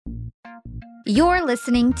You're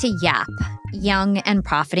listening to Yap, Young and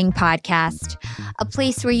Profiting Podcast, a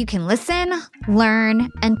place where you can listen, learn,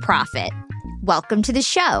 and profit. Welcome to the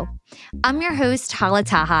show. I'm your host, Hala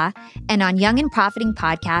Taha, and on Young and Profiting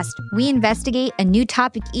Podcast, we investigate a new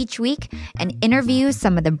topic each week and interview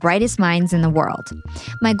some of the brightest minds in the world.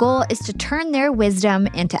 My goal is to turn their wisdom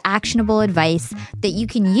into actionable advice that you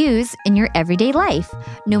can use in your everyday life,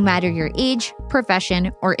 no matter your age,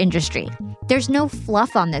 profession, or industry. There's no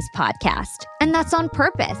fluff on this podcast, and that's on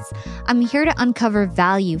purpose. I'm here to uncover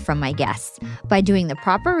value from my guests by doing the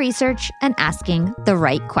proper research and asking the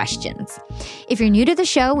right questions. If you're new to the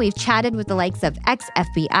show, we've chatted with the likes of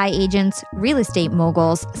ex-FBI agents, real estate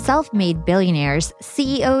moguls, self-made billionaires,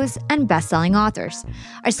 CEOs, and best-selling authors.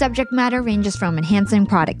 Our subject matter ranges from enhancing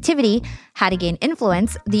productivity, how to gain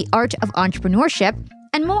influence, the art of entrepreneurship,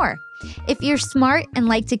 and more. If you're smart and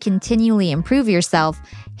like to continually improve yourself,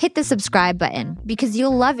 hit the subscribe button because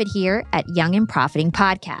you'll love it here at Young and Profiting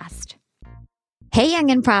Podcast. Hey,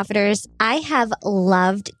 Young and Profiters. I have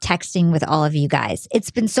loved texting with all of you guys.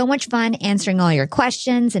 It's been so much fun answering all your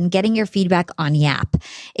questions and getting your feedback on Yap.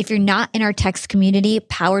 If you're not in our text community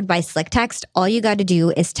powered by Slick Text, all you got to do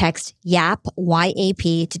is text YAP,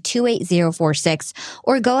 Y-A-P, to 28046,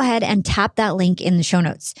 or go ahead and tap that link in the show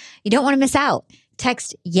notes. You don't want to miss out.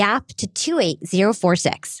 Text YAP to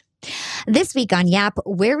 28046. This week on Yap,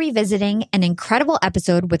 we're revisiting an incredible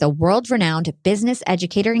episode with a world-renowned business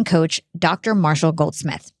educator and coach, Dr. Marshall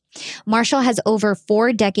Goldsmith. Marshall has over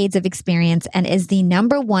 4 decades of experience and is the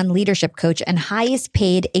 #1 leadership coach and highest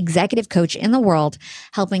paid executive coach in the world,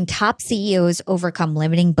 helping top CEOs overcome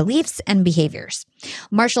limiting beliefs and behaviors.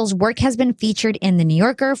 Marshall's work has been featured in The New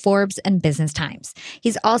Yorker, Forbes, and Business Times.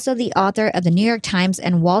 He's also the author of the New York Times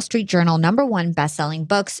and Wall Street Journal #1 bestselling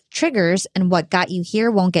books, Triggers and What Got You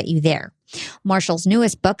Here Won't Get You There. Marshall's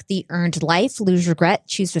newest book, The Earned Life, Lose Regret,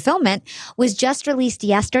 Choose Fulfillment, was just released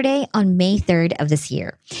yesterday on May 3rd of this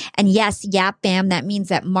year. And yes, Yap Bam, that means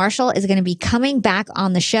that Marshall is going to be coming back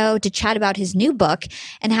on the show to chat about his new book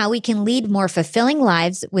and how we can lead more fulfilling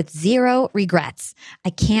lives with zero regrets. I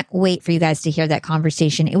can't wait for you guys to hear that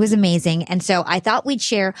conversation. It was amazing. And so I thought we'd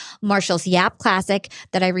share Marshall's Yap Classic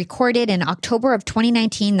that I recorded in October of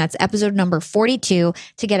 2019. That's episode number 42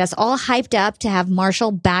 to get us all hyped up to have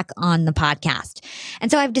Marshall back on the podcast.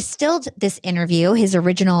 And so I've distilled this interview, his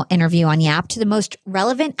original interview on Yap, to the most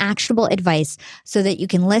relevant, actionable advice so that you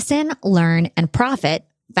can listen, learn, and profit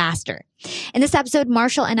faster. In this episode,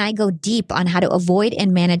 Marshall and I go deep on how to avoid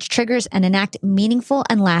and manage triggers and enact meaningful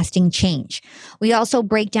and lasting change. We also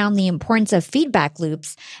break down the importance of feedback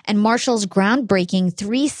loops and Marshall's groundbreaking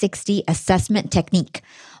 360 assessment technique.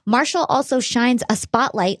 Marshall also shines a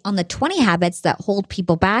spotlight on the 20 habits that hold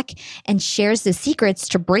people back and shares the secrets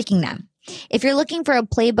to breaking them. If you're looking for a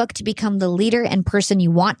playbook to become the leader and person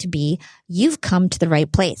you want to be, you've come to the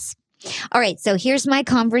right place. All right, so here's my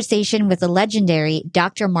conversation with the legendary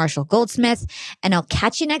Dr. Marshall Goldsmith, and I'll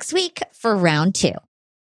catch you next week for round 2.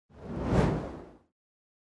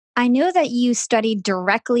 I know that you studied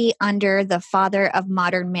directly under the father of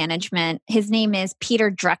modern management. His name is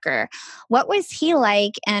Peter Drucker. What was he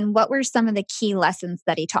like, and what were some of the key lessons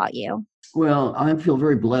that he taught you? Well, I feel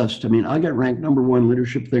very blessed. I mean, I got ranked #1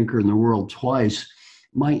 leadership thinker in the world twice.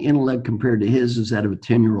 My intellect compared to his is that of a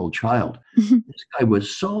 10-year-old child. This guy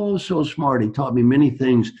was so smart. He taught me many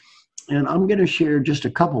things, and I'm going to share just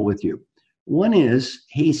a couple with you. One is,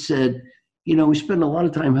 he said, we spend a lot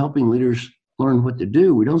of time helping leaders learn what to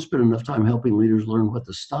do. We don't spend enough time helping leaders learn what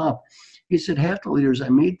to stop. He said, half the leaders I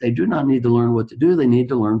meet, they do not need to learn what to do. They need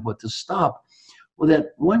to learn what to stop. Well,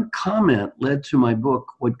 that one comment led to my book,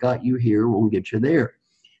 What Got You Here Won't Get You There.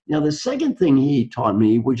 Now, the second thing he taught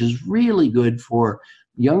me, which is really good for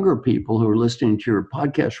younger people who are listening to your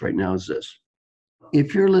podcast right now, is this.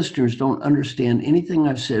 If your listeners don't understand anything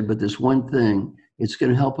I've said but this one thing, it's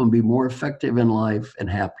going to help them be more effective in life and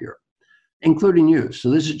happier, including you.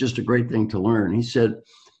 So this is just a great thing to learn. He said,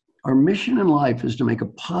 our mission in life is to make a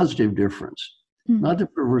positive difference, not to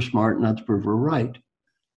prove we're smart, not to prove we're right.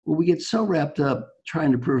 Well, we get so wrapped up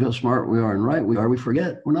trying to prove how smart we are and right we are, we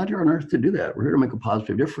forget we're not here on earth to do that. We're here to make a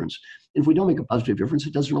positive difference. If we don't make a positive difference,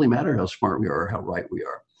 it doesn't really matter how smart we are or how right we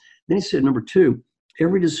are. Then he said, number 2,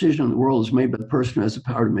 every decision in the world is made by the person who has the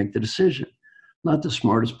power to make the decision. Not the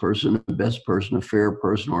smartest person, the best person, a fair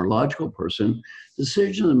person, or a logical person.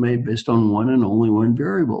 Decisions are made based on one and only one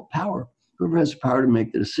variable, power. Whoever has the power to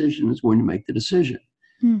make the decision is going to make the decision.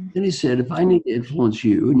 Then he said, if I need to influence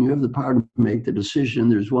you and you have the power to make the decision,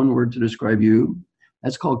 there's one word to describe you.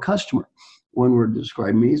 That's called customer. One word to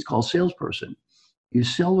describe me is called salesperson. You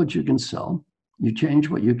sell what you can sell. You change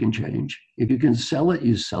what you can change. If you can sell it,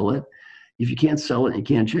 you sell it. If you can't sell it, you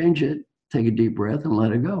can't change it. take a deep breath, and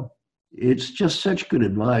let it go. It's just such good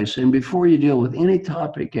advice. And before you deal with any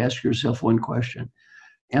topic, ask yourself one question.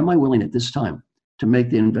 Am I willing at this time to make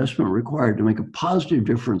the investment required to make a positive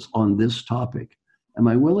difference on this topic? Am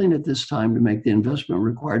I willing at this time to make the investment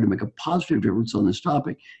required to make a positive difference on this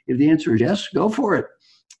topic? If the answer is yes, go for it.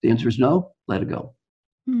 If the answer is no, let it go.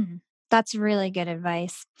 That's really good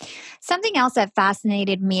advice. Something else that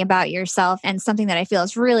fascinated me about yourself and something that I feel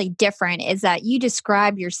is really different is that you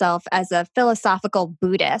describe yourself as a philosophical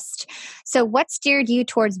Buddhist. So what steered you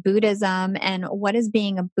towards Buddhism and what has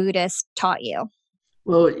being a Buddhist taught you?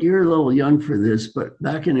 Well, you're a little young for this, but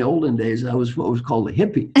back in the olden days, I was what was called a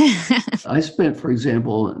hippie. I spent, for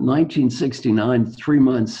example, 1969, 3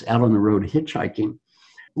 months out on the road hitchhiking.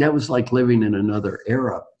 That was like living in another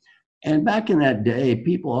era. And back in that day,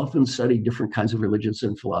 people often studied different kinds of religions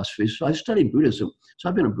and philosophies. So I studied Buddhism. So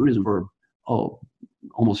I've been in Buddhism for,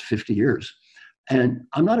 almost 50 years. And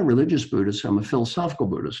I'm not a religious Buddhist. I'm a philosophical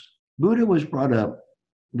Buddhist. Buddha was brought up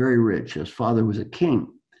very rich. His father was a king.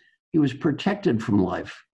 He was protected from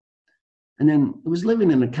life. And then he was living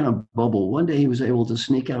in a kind of bubble. One day he was able to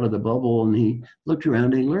sneak out of the bubble and he looked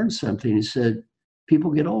around and he learned something. He said, people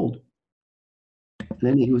get old.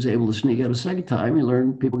 Then he was able to sneak out a second time. He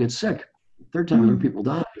learned people get sick. Third time, he learned people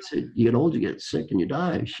die. He said, you get old, you get sick, and you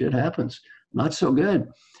die. Shit happens. Not so good.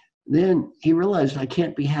 Then he realized I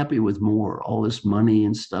can't be happy with more. All this money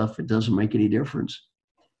and stuff, it doesn't make any difference.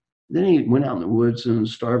 Then he went out in the woods and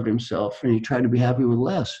starved himself, and he tried to be happy with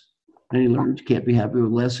less. And he learned you can't be happy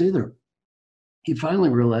with less either. He finally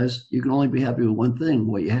realized you can only be happy with one thing,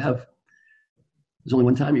 what you have. There's only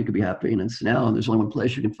one time you can be happy, and it's now. And there's only one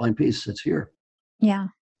place you can find peace. It's here. Yeah.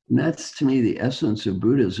 And that's, to me, the essence of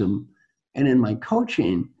Buddhism. And in my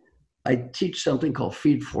coaching, I teach something called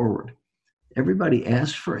feed forward. Everybody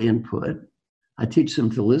asks for input. I teach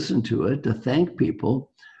them to listen to it, to thank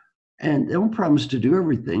people. And they don't promise to do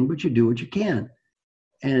everything, but you do what you can.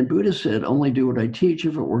 And Buddha said, only do what I teach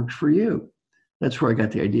if it works for you. That's where I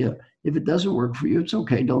got the idea. If it doesn't work for you, it's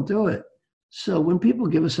okay, don't do it. So when people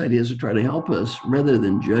give us ideas to try to help us, rather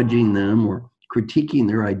than judging them or critiquing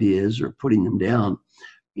their ideas or putting them down,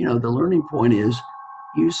 the learning point is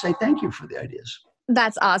you say thank you for the ideas.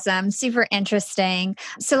 That's awesome. Super interesting.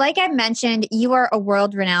 So like I mentioned, you are a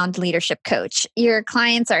world-renowned leadership coach. Your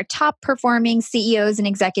clients are top-performing CEOs and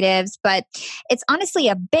executives, but it's honestly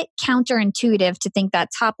a bit counterintuitive to think that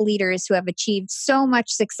top leaders who have achieved so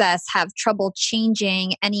much success have trouble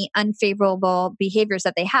changing any unfavorable behaviors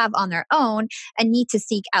that they have on their own and need to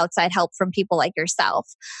seek outside help from people like yourself.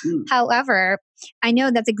 However, I know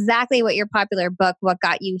that's exactly what your popular book, What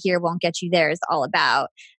Got You Here Won't Get You There, is all about.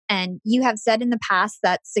 And you have said in the past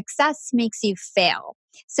that success makes you fail.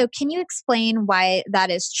 So can you explain why that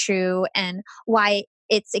is true and why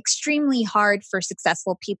it's extremely hard for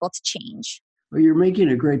successful people to change? Well, you're making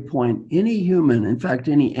a great point. Any human, in fact,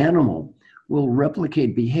 any animal, will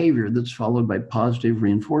replicate behavior that's followed by positive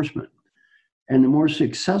reinforcement. And the more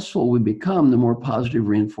successful we become, the more positive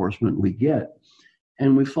reinforcement we get.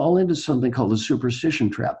 And we fall into something called the superstition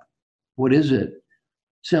trap. What is it?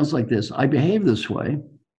 Sounds like this. I behave this way.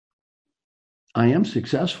 I am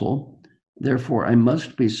successful. Therefore, I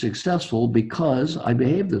must be successful because I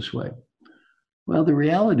behave this way. Well, the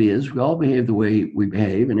reality is we all behave the way we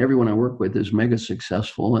behave, and everyone I work with is mega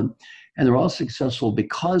successful, and they're all successful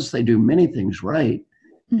because they do many things right,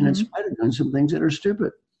 and in spite of doing some things that are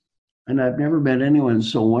stupid. And I've never met anyone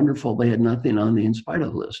so wonderful they had nothing on the in spite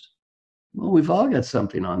of list. Well, we've all got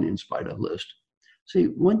something on the in spite of list. See,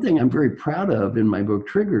 one thing I'm very proud of in my book,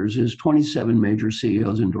 Triggers, is 27 major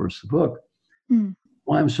CEOs endorsed the book.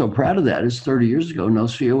 Why I'm so proud of that is 30 years ago, no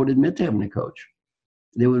CEO would admit to having a coach.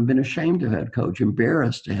 They would have been ashamed to have had a coach,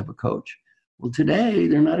 embarrassed to have a coach. Well, today,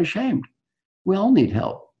 they're not ashamed. We all need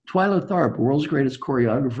help. Twyla Tharp, world's greatest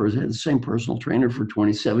choreographer, has had the same personal trainer for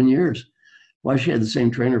 27 years. Why she had the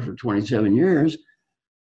same trainer for 27 years?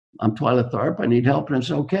 I'm Twyla Tharp, I need help, and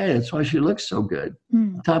it's okay. That's why she looks so good.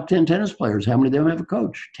 Top 10 tennis players, how many of them have a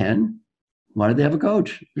coach? 10. Why do they have a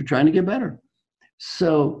coach? They're trying to get better.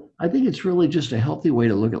 So I think it's really just a healthy way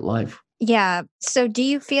to look at life. Yeah. So do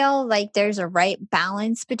you feel like there's a right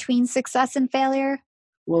balance between success and failure?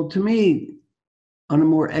 Well, to me, on a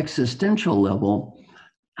more existential level,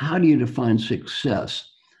 how do you define success?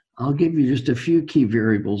 I'll give you just a few key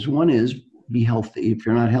variables. One is be healthy. If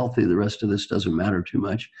you're not healthy, the rest of this doesn't matter too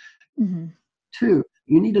much. Two,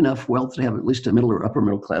 you need enough wealth to have at least a middle or upper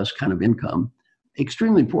middle class kind of income.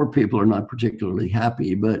 Extremely poor people are not particularly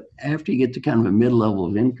happy, but after you get to kind of a mid-level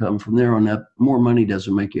of income, from there on up, more money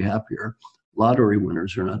doesn't make you happier. Lottery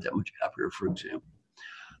winners are not that much happier, for example.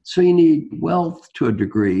 So you need wealth to a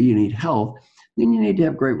degree, you need health. then you need to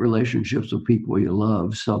have great relationships with people you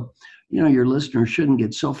love. So, your listeners shouldn't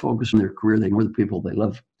get so focused on their career they ignore the people they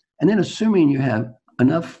love. And then assuming you have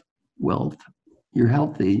enough wealth, you're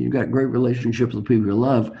healthy, you've got great relationships with people you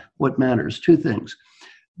love, what matters? Two things.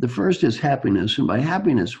 The first is happiness. And by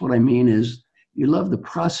happiness, what I mean is you love the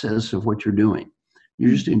process of what you're doing. You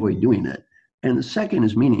just enjoy doing it. And the second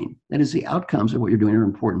is meaning. That is, the outcomes of what you're doing are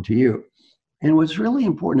important to you. And what's really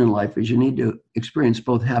important in life is you need to experience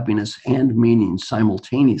both happiness and meaning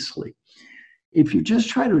simultaneously. If you just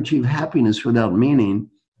try to achieve happiness without meaning,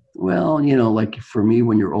 well, like for me,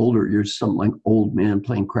 when you're older, you're some like old man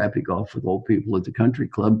playing crappy golf with old people at the country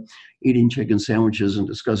club, eating chicken sandwiches and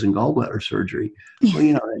discussing gallbladder surgery.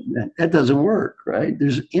 Well, that doesn't work, right?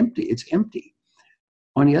 It's empty.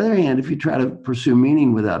 On the other hand, if you try to pursue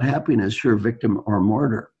meaning without happiness, you're a victim or a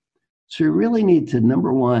martyr. So you really need to,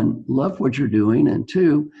 number one, love what you're doing. And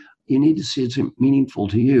two, you need to see it's meaningful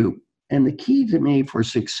to you. And the key to me for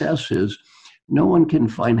success is no one can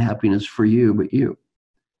find happiness for you but you.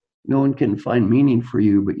 No one can find meaning for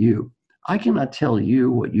you but you. I cannot tell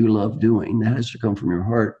you what you love doing. That has to come from your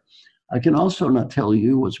heart. I can also not tell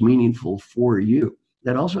you what's meaningful for you.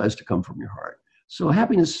 That also has to come from your heart. So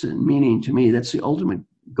happiness and meaning, to me, that's the ultimate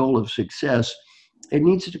goal of success. It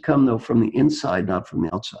needs to come, though, from the inside, not from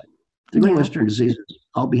the outside. The Great Western disease is,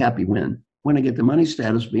 I'll be happy when. When I get the money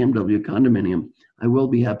status, BMW, condominium, I will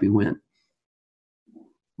be happy when.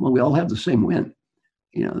 Well, we all have the same win.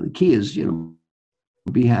 The key is,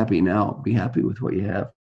 be happy now. Be happy with what you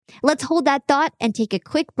have. Let's hold that thought and take a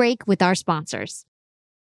quick break with our sponsors.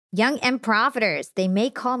 Young and Profiters, they may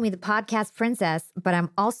call me the podcast princess, but I'm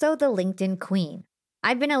also the LinkedIn queen.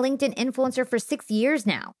 I've been a LinkedIn influencer for 6 years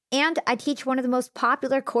now, and I teach one of the most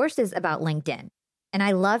popular courses about LinkedIn. And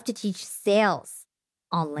I love to teach sales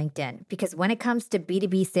on LinkedIn because when it comes to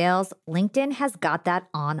B2B sales, LinkedIn has got that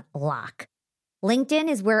on lock. LinkedIn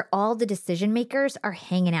is where all the decision makers are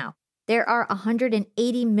hanging out. There are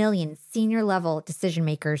 180 million senior level decision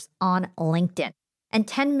makers on LinkedIn and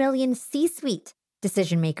 10 million C-suite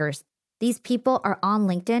decision makers. These people are on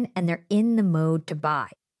LinkedIn and they're in the mode to buy.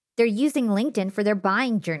 They're using LinkedIn for their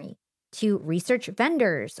buying journey, to research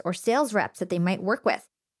vendors or sales reps that they might work with,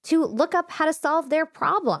 to look up how to solve their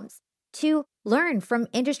problems, to learn from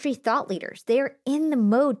industry thought leaders. They are in the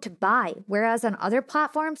mode to buy, whereas on other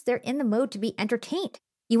platforms, they're in the mode to be entertained.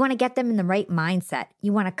 You want to get them in the right mindset.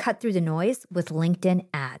 You want to cut through the noise with LinkedIn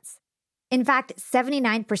ads. In fact,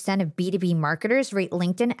 79% of B2B marketers rate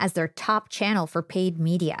LinkedIn as their top channel for paid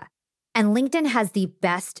media. And LinkedIn has the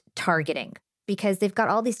best targeting because they've got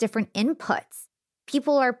all these different inputs.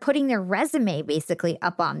 People are putting their resume basically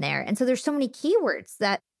up on there. And so there's so many keywords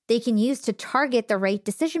that they can use to target the right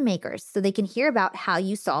decision makers so they can hear about how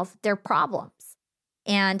you solve their problems.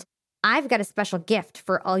 And I've got a special gift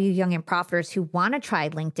for all you young and profiters who want to try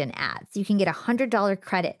LinkedIn ads. You can get a $100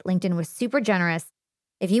 credit. LinkedIn was super generous.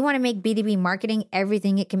 If you want to make B2B marketing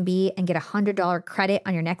everything it can be and get a $100 credit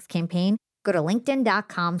on your next campaign, go to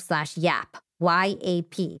linkedin.com/YAP,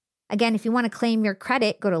 YAP. Again, if you want to claim your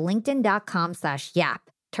credit, go to linkedin.com/YAP.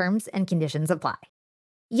 Terms and conditions apply.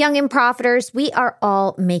 Young and profiters, we are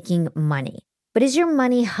all making money. But is your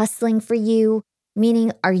money hustling for you?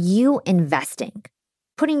 Meaning, are you investing?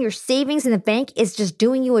 Putting your savings in the bank is just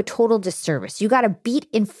doing you a total disservice. You got to beat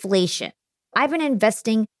inflation. I've been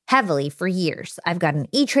investing heavily for years. I've got an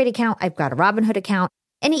E-Trade account. I've got a Robinhood account.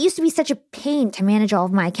 And it used to be such a pain to manage all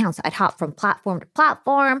of my accounts. I'd hop from platform to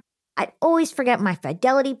platform. I'd always forget my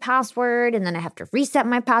Fidelity password, and then I have to reset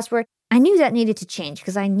my password. I knew that needed to change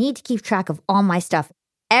because I need to keep track of all my stuff.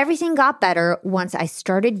 Everything got better once I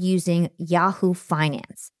started using Yahoo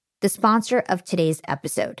Finance, the sponsor of today's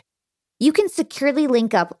episode. You can securely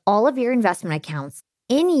link up all of your investment accounts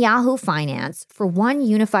in Yahoo Finance for one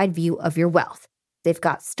unified view of your wealth. They've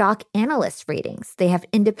got stock analyst ratings. They have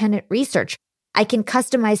independent research. I can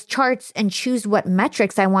customize charts and choose what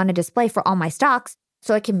metrics I want to display for all my stocks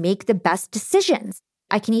so I can make the best decisions.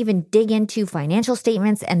 I can even dig into financial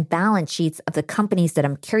statements and balance sheets of the companies that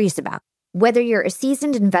I'm curious about. Whether you're a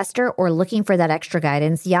seasoned investor or looking for that extra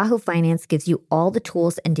guidance, Yahoo Finance gives you all the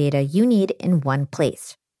tools and data you need in one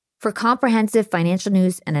place. For comprehensive financial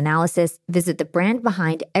news and analysis, visit the brand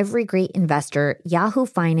behind every great investor,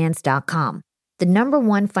 yahoofinance.com, the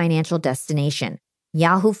 #1 financial destination,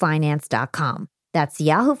 yahoofinance.com. That's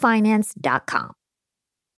yahoofinance.com.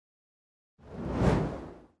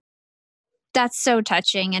 That's so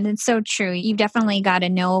touching and it's so true. You've definitely got to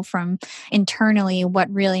know from internally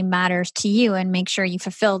what really matters to you and make sure you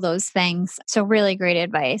fulfill those things. So, really great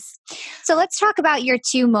advice. So, let's talk about your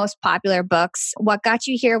two most popular books, What Got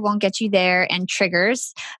You Here Won't Get You There and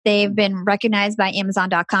Triggers. They've been recognized by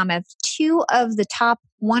Amazon.com as two of the top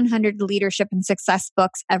 100 leadership and success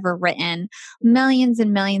books ever written. Millions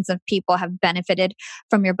and millions of people have benefited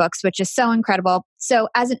from your books, which is so incredible. So,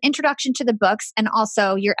 as an introduction to the books and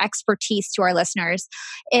also your expertise to our listeners,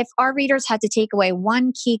 if our readers had to take away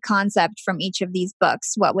one key concept from each of these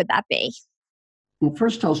books, what would that be? Well,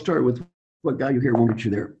 first I'll start with What Got You Here Won't Get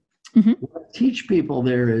You There. What I teach people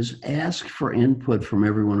there is ask for input from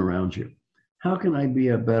everyone around you. How can I be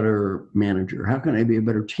a better manager? How can I be a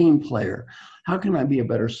better team player? How can I be a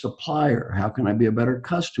better supplier? How can I be a better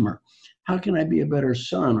customer? How can I be a better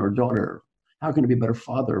son or daughter? How can I be a better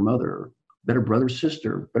father or mother, better brother,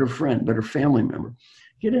 sister, better friend, better family member?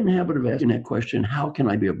 Get in the habit of asking that question, how can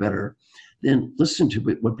I be a better? Then listen to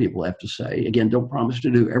what people have to say. Again, don't promise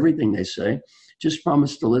to do everything they say. Just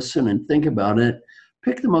promise to listen and think about it.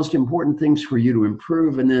 Pick the most important things for you to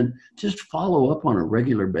improve, and then just follow up on a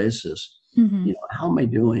regular basis. How am I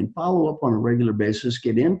doing? Follow up on a regular basis,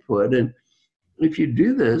 get input. And if you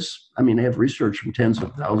do this, I have research from tens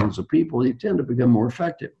of thousands of people, you tend to become more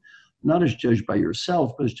effective, not as judged by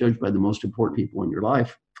yourself, but as judged by the most important people in your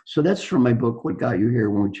life. So that's from my book, What Got You Here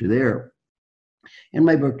Won't You There. In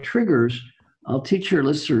my book, Triggers, I'll teach your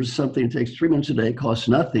listeners something that takes 3 minutes a day, costs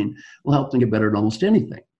nothing, will help them get better at almost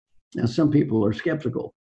anything. Now, some people are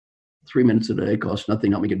skeptical. 3 minutes a day costs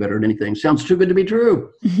nothing, help me get better at anything. Sounds too good to be true.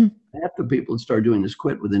 Half the people that start doing this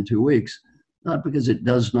quit within 2 weeks, not because it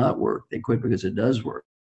does not work. They quit because it does work.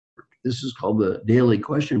 This is called the daily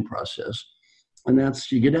question process. And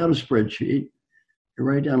that's, you get out a spreadsheet, you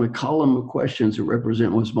write down a column of questions that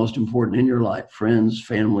represent what's most important in your life, friends,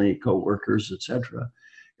 family, coworkers, etc.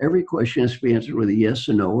 Every question has to be answered with a yes,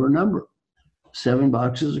 a no, or a number. 7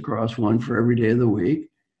 boxes across, one for every day of the week.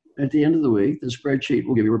 At the end of the week, the spreadsheet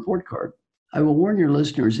will give you a report card. I will warn your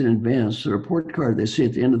listeners in advance, the report card they see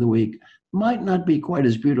at the end of the week might not be quite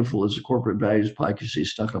as beautiful as the corporate values plaque you see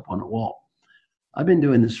stuck up on a wall. I've been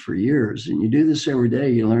doing this for years, and you do this every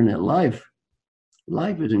day, you learn that life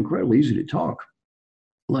is incredibly easy to talk.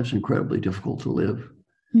 Life's incredibly difficult to live.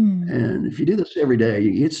 And if you do this every day,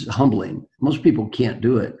 it's humbling. Most people can't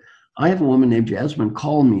do it. I have a woman named Jasmine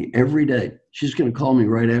call me every day. She's going to call me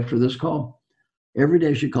right after this call. Every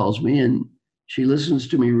day she calls me and she listens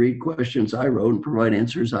to me read questions I wrote and provide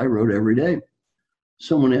answers I wrote every day.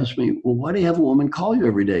 Someone asked me, well, why do you have a woman call you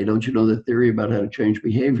every day? Don't you know the theory about how to change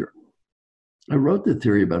behavior? I wrote the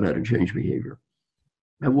theory about how to change behavior.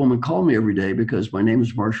 I have a woman call me every day because my name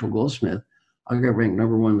is Marshall Goldsmith. I got ranked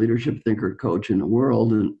 #1 leadership thinker coach in the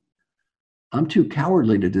world, and I'm too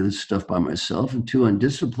cowardly to do this stuff by myself and too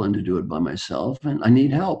undisciplined to do it by myself, and I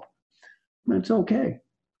need help. That's okay.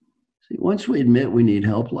 See, once we admit we need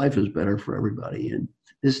help, life is better for everybody. And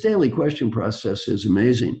this daily question process is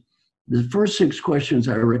amazing. The first 6 questions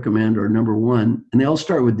I recommend are number 1, and they all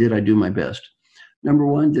start with, did I do my best? Number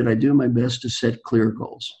 1, did I do my best to set clear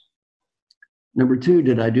goals? Number 2,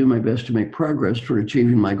 did I do my best to make progress toward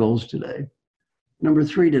achieving my goals today? Number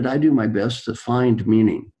 3, did I do my best to find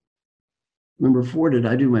meaning? Number 4, did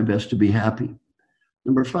I do my best to be happy?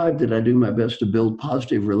 Number 5, did I do my best to build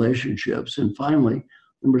positive relationships? And finally,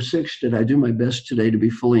 number 6, did I do my best today to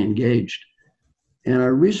be fully engaged? And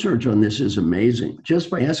our research on this is amazing.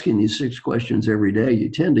 Just by asking these 6 questions every day, you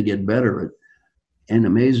tend to get better in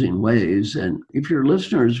amazing ways. And if your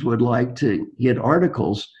listeners would like to get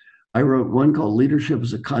articles, I wrote one called Leadership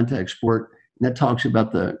as a Contact Sport, and that talks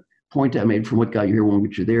about the point I made from What Got You Here Won't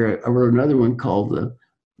Get You There. I wrote another one called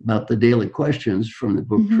about the daily questions from the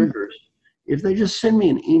book Triggers. If they just send me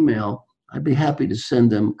an email, I'd be happy to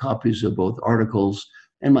send them copies of both articles.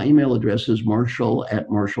 And my email address is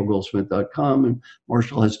marshall@marshallgoldsmith.com, and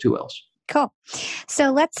Marshall has 2 L's. Cool.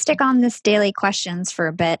 So let's stick on this daily questions for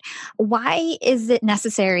a bit. Why is it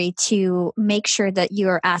necessary to make sure that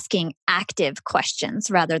you're asking active questions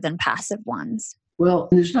rather than passive ones? Well,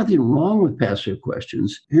 there's nothing wrong with passive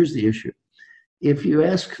questions. Here's the issue. If you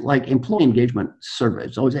ask, like employee engagement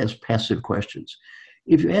surveys, always ask passive questions.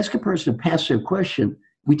 If you ask a person a passive question,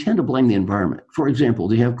 we tend to blame the environment. For example,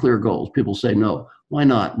 do you have clear goals? People say no. Why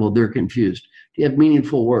not? Well, they're confused. Do you have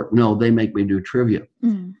meaningful work? No, they make me do trivia.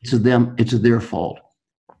 It's their fault.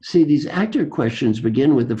 See, these active questions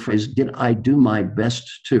begin with the phrase, did I do my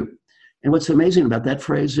best to? And what's amazing about that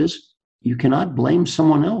phrase is you cannot blame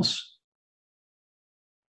someone else.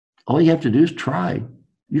 All you have to do is try.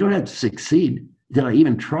 You don't have to succeed. Did I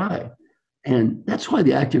even try? And that's why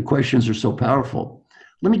the active questions are so powerful.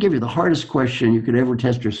 Let me give you the hardest question you could ever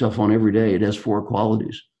test yourself on every day. It has 4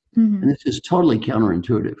 qualities. And this is totally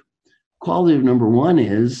counterintuitive. Quality of number 1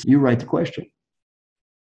 is you write the question.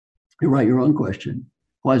 You write your own question.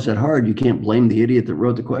 Why is that hard? You can't blame the idiot that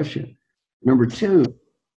wrote the question. Number 2,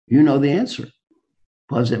 you know the answer.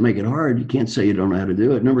 Why does that make it hard? You can't say you don't know how to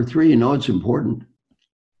do it. Number 3, you know it's important.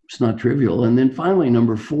 It's not trivial. And then finally,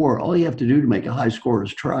 number 4, all you have to do to make a high score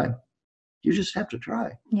is try. You just have to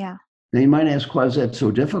try. Yeah. Now you might ask, why is that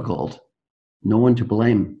so difficult? No one to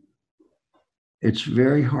blame. It's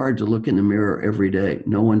very hard to look in the mirror every day.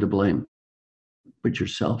 No one to blame but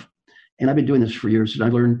yourself. And I've been doing this for years, and I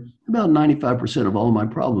learned about 95% of all my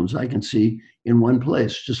problems I can see in one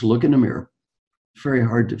place. Just look in the mirror. It's very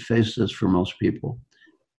hard to face this for most people,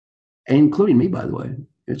 including me, by the way.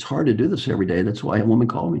 It's hard to do this every day. That's why a woman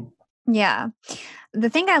called me. Yeah. The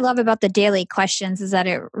thing I love about the daily questions is that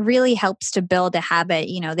it really helps to build a habit.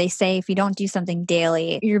 You know, they say if you don't do something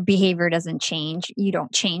daily, your behavior doesn't change. You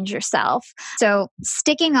don't change yourself. So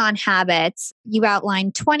sticking on habits, you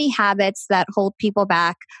outlined 20 habits that hold people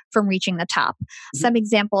back from reaching the top. Some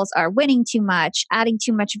examples are winning too much, adding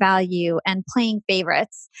too much value, and playing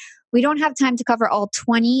favorites. We don't have time to cover all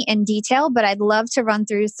 20 in detail, but I'd love to run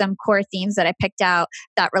through some core themes that I picked out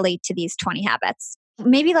that relate to these 20 habits.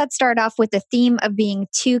 Maybe let's start off with the theme of being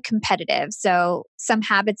too competitive. So some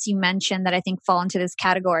habits you mentioned that I think fall into this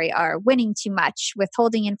category are winning too much,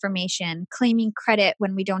 withholding information, claiming credit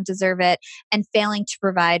when we don't deserve it, and failing to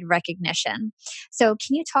provide recognition. So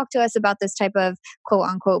can you talk to us about this type of quote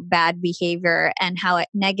unquote bad behavior and how it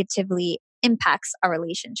negatively impacts our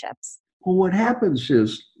relationships? Well, what happens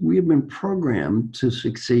is we have been programmed to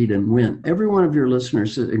succeed and win. Every one of your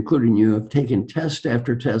listeners, including you, have taken test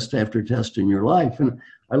after test after test in your life. And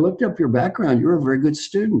I looked up your background. You're a very good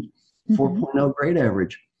student, 4.0 grade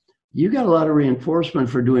average. You got a lot of reinforcement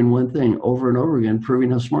for doing one thing over and over again,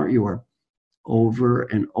 proving how smart you are, over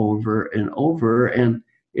and over and over. And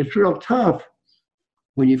it's real tough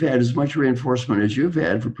when you've had as much reinforcement as you've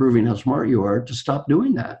had for proving how smart you are to stop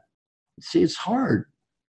doing that. See, it's hard.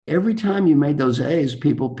 Every time you made those A's,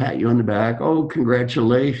 people pat you on the back. Oh,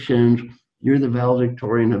 congratulations. You're the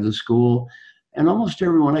valedictorian of the school. And almost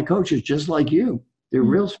everyone I coach is just like you. They're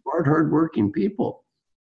real smart, hardworking people.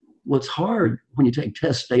 What's hard when you take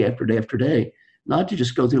tests day after day after day, not to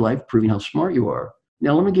just go through life proving how smart you are.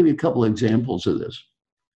 Now, let me give you a couple of examples of this.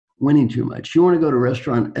 Winning too much. You want to go to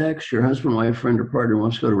restaurant X, your husband, wife, friend, or partner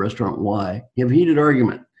wants to go to restaurant Y. You have a heated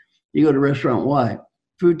argument. You go to restaurant Y.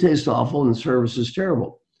 Food tastes awful and the service is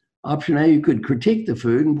terrible. Option A, you could critique the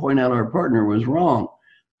food and point out our partner was wrong.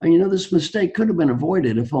 And you know, this mistake could have been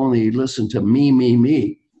avoided if only you listened to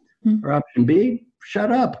me. Or option B,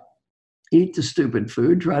 shut up. Eat the stupid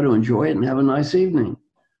food, try to enjoy it, and have a nice evening.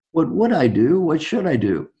 What would I do? What should I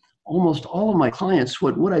do? Almost all of my clients,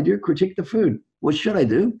 what would I do? Critique the food. What should I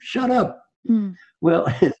do? Shut up. Well,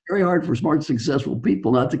 it's very hard for smart, successful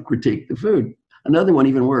people not to critique the food. Another one,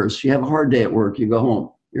 even worse, you have a hard day at work, you go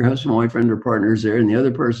home. Your husband, boyfriend, or partner is there, and the other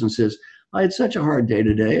person says, I had such a hard day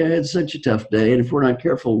today. I had such a tough day. And if we're not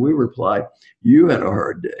careful, we reply, you had a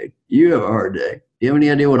hard day. You have a hard day. Do you have any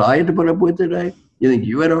idea what I had to put up with today? You think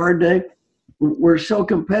you had a hard day? We're so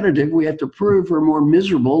competitive, we have to prove we're more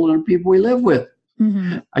miserable than the people we live with.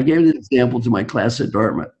 I gave this example to my class at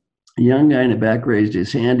Dartmouth. A young guy in the back raised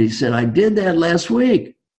his hand. He said, I did that last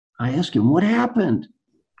week. I asked him, what happened?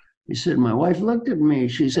 He said, my wife looked at me.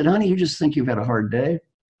 She said, honey, you just think you've had a hard day.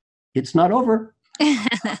 It's not over.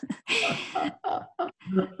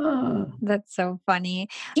 That's so funny.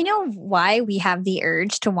 You know why we have the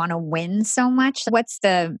urge to want to win so much? What's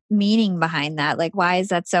the meaning behind that? Like, why is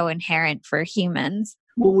that so inherent for humans?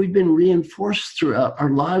 Well, we've been reinforced throughout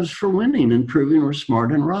our lives for winning and proving we're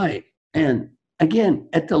smart and right. And again,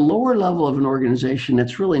 at the lower level of an organization,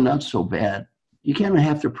 that's really not so bad. You kind of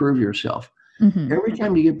have to prove yourself. Every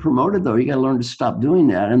time you get promoted, though, you got to learn to stop doing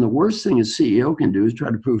that. And the worst thing a CEO can do is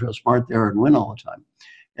try to prove how smart they are and win all the time.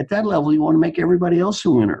 At that level, you want to make everybody else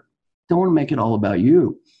a winner. Don't want to make it all about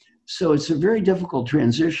you. So it's a very difficult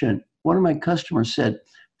transition. One of my customers said,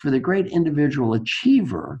 for the great individual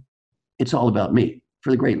achiever, it's all about me.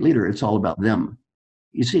 For the great leader, it's all about them.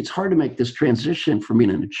 You see, it's hard to make this transition from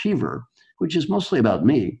being an achiever, which is mostly about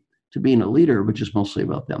me, to being a leader, which is mostly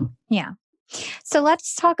about them. Yeah. So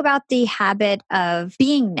let's talk about the habit of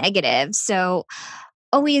being negative. So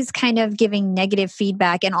always kind of giving negative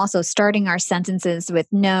feedback and also starting our sentences with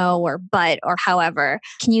no or but or however.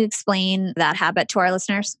 Can you explain that habit to our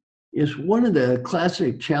listeners? Yes, one of the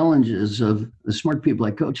classic challenges of the smart people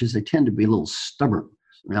I coach is they tend to be a little stubborn.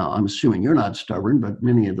 Now, I'm assuming you're not stubborn, but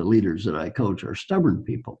many of the leaders that I coach are stubborn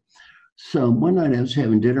people. So one night I was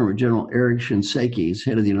having dinner with General Eric Shinseki, he's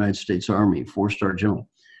head of the United States Army, 4-star general.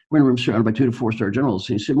 We're in a room surrounded by 2 to 4-star generals.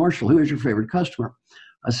 And he said, Marshall, who is your favorite customer?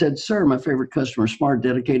 I said, sir, my favorite customer is smart,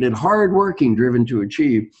 dedicated, hardworking, driven to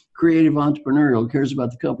achieve, creative, entrepreneurial, cares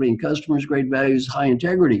about the company and customers, great values, high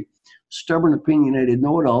integrity, stubborn, opinionated,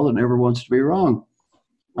 know-it-all, that never wants to be wrong.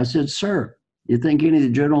 I said, sir, you think any of the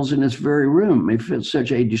generals in this very room may fit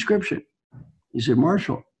such a description? He said,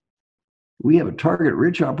 Marshall, we have a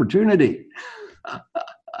target-rich opportunity.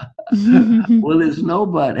 Well, there's no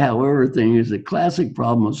but, however, thing is the classic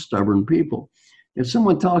problem of stubborn people. If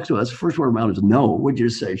someone talks to us, the first word of mouth is no. Would you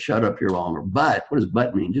say, shut up, you're wrong? Or but, what does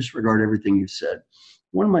but mean? Disregard everything you've said.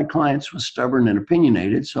 One of my clients was stubborn and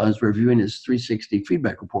opinionated, so I was reviewing his 360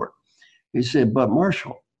 feedback report. He said, but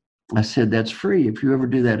Marshall, I said, that's free. If you ever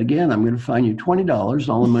do that again, I'm going to fine you $20.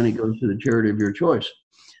 All the money goes to the charity of your choice.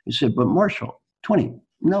 He said, but Marshall, 20,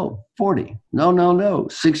 no, 40, no,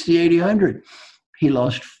 60, 80, 100. He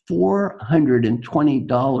lost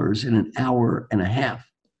 $420 in an hour and a half.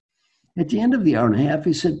 At the end of the hour and a half,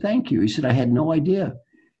 he said, thank you. He said, I had no idea.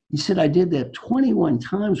 He said, I did that 21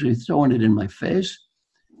 times with throwing it in my face.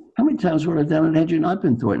 How many times would I have done it had you not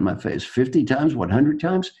been throwing it in my face? 50 times, 100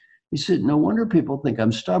 times? He said, no wonder people think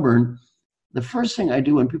I'm stubborn. The first thing I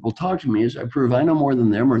do when people talk to me is I prove I know more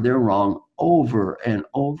than them or they're wrong over and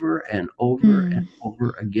over and over and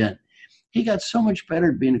over again. He got so much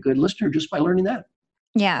better at being a good listener just by learning that.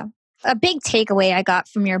 Yeah. A big takeaway I got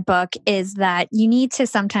from your book is that you need to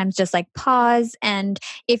sometimes just like pause. And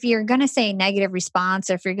if you're going to say negative response,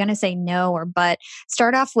 or if you're going to say no or but,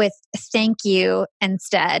 start off with thank you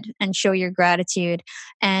instead and show your gratitude.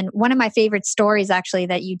 And one of my favorite stories actually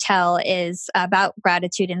that you tell is about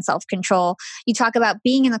gratitude and self-control. You talk about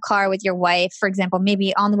being in the car with your wife, for example,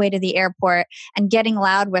 maybe on the way to the airport, and getting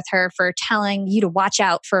loud with her for telling you to watch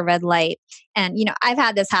out for a red light. And, you know, I've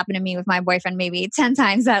had this happen to me with my boyfriend maybe 10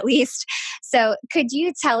 times at least. So could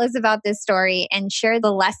you tell us about this story and share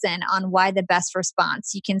the lesson on why the best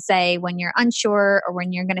response you can say when you're unsure or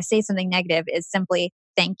when you're going to say something negative is simply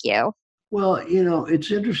thank you? Well, you know,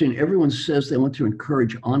 it's interesting. Everyone says they want to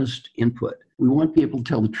encourage honest input. We want people to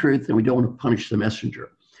tell the truth and we don't want to punish the messenger.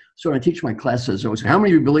 So when I teach my classes, I always say, how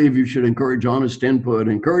many of you believe you should encourage honest input,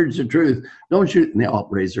 encourage the truth? Don't shoot. And they all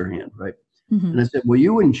raise their hand, right? Mm-hmm. And I said, well,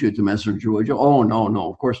 you wouldn't shoot the messenger, would you? Oh,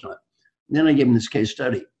 no, of course not. And then I gave him this case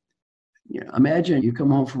study. You know, imagine you come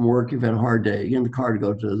home from work, you've had a hard day, you get in the car to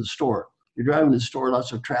go to the store. You're driving to the store,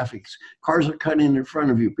 lots of traffic. Cars are cutting in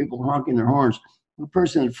front of you, people honking their horns. The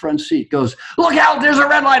person in the front seat goes, look out, there's a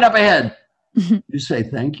red light up ahead. Did you say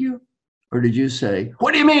thank you? Or did you say,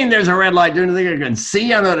 what do you mean there's a red light? Do you think I can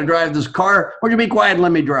see? I know how to drive this car. Would you be quiet and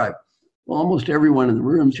let me drive? Well, almost everyone in the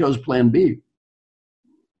room chose plan B.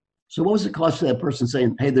 So what was the cost of that person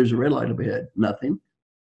saying, hey, there's a red light up ahead? Nothing.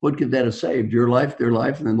 What could that have saved? Your life, their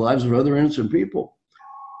life, and then the lives of other innocent people.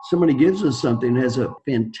 Somebody gives us something that has a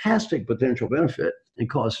fantastic potential benefit and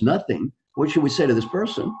costs nothing. What should we say to this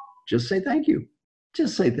person? Just say thank you.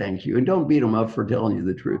 Just say thank you and don't beat them up for telling you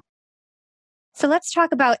the truth. So let's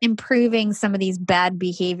talk about improving some of these bad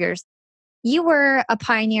behaviors. You were a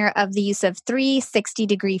pioneer of the use of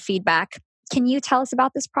 360-degree feedback. Can you tell us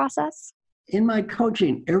about this process? In my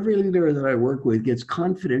coaching, every leader that I work with gets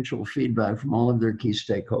confidential feedback from all of their key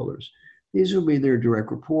stakeholders. These will be their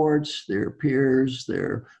direct reports, their peers,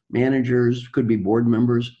 their managers, could be board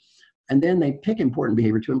members. And then they pick important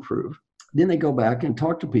behavior to improve. Then they go back and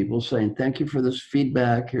talk to people saying, thank you for this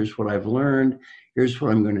feedback. Here's what I've learned. Here's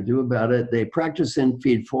what I'm going to do about it. They practice and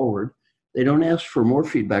feed forward. They don't ask for more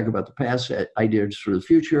feedback about the past, ideas for the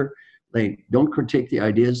future. They don't critique the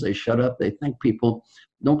ideas. They shut up. They thank people.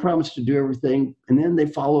 Don't promise to do everything. And then they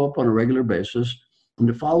follow up on a regular basis. And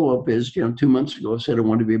the follow-up is, 2 months ago, I said I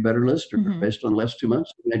wanted to be a better listener. Mm-hmm. Based on the last 2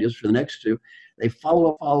 months, ideas for the next 2. They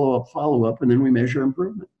follow up, and then we measure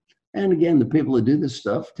improvement. And again, the people that do this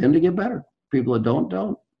stuff tend to get better. People that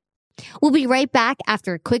don't. We'll be right back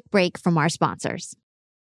after a quick break from our sponsors.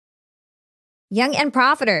 Young and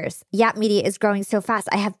Profiters. Yap Media is growing so fast.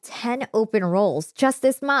 I have 10 open roles just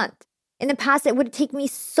this month. In the past, it would take me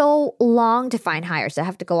so long to find hires. I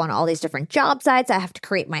have to go on all these different job sites. I have to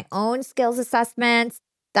create my own skills assessments.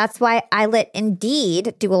 That's why I let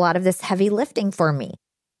Indeed do a lot of this heavy lifting for me.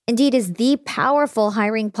 Indeed is the powerful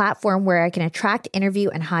hiring platform where I can attract, interview,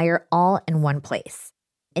 and hire all in one place.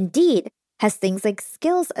 Indeed has things like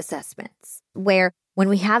skills assessments, where when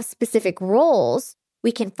we have specific roles,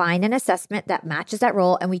 we can find an assessment that matches that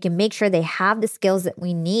role and we can make sure they have the skills that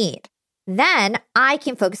we need. Then I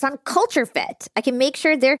can focus on culture fit. I can make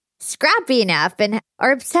sure they're scrappy enough and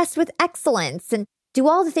are obsessed with excellence and do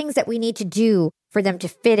all the things that we need to do for them to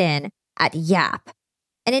fit in at Yap.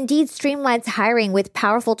 And Indeed streamlines hiring with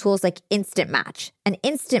powerful tools like Instant Match. An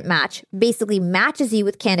Instant Match basically matches you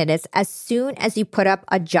with candidates as soon as you put up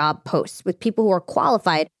a job post with people who are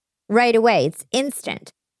qualified right away. It's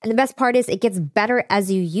instant. And the best part is it gets better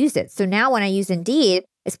as you use it. So now when I use Indeed,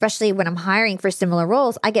 especially when I'm hiring for similar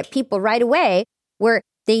roles, I get people right away where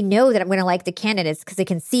they know that I'm going to like the candidates because they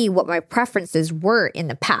can see what my preferences were in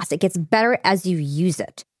the past. It gets better as you use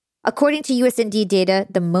it. According to US Indeed data,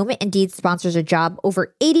 the moment Indeed sponsors a job,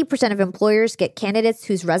 over 80% of employers get candidates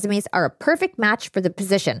whose resumes are a perfect match for the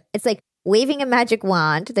position. It's like waving a magic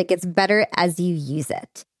wand that gets better as you use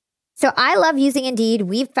it. So I love using Indeed.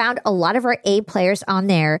 We've found a lot of our A players on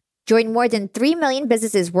there. Join more than 3 million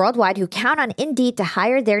businesses worldwide who count on Indeed to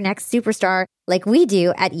hire their next superstar like we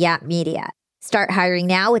do at Yap Media. Start hiring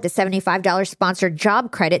now with a $75 sponsored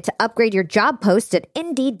job credit to upgrade your job post at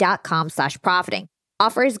Indeed.com/profiting.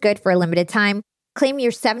 Offer is good for a limited time. Claim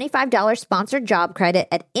your $75 sponsored job credit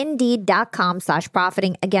at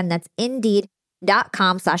Indeed.com/profiting. Again, that's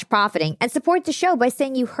Indeed.com/profiting. And support the show by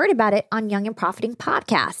saying you heard about it on Young and Profiting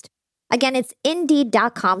Podcast. Again, it's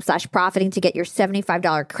Indeed.com/profiting to get your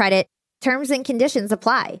 $75 credit. Terms and conditions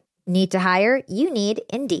apply. Need to hire? You need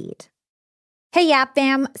Indeed. Hey, Yap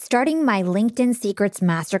fam. Starting my LinkedIn Secrets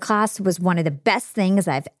Masterclass was one of the best things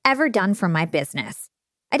I've ever done for my business.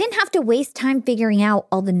 I didn't have to waste time figuring out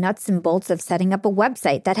all the nuts and bolts of setting up a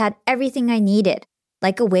website that had everything I needed,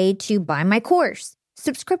 like a way to buy my course,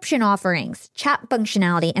 subscription offerings, chat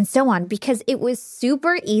functionality, and so on, because it was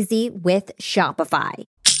super easy with Shopify.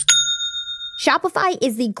 Shopify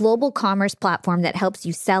is the global commerce platform that helps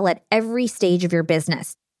you sell at every stage of your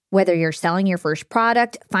business. Whether you're selling your first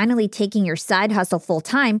product, finally taking your side hustle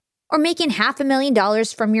full-time, or making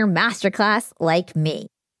 $500,000 from your masterclass like me.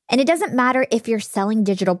 And it doesn't matter if you're selling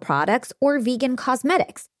digital products or vegan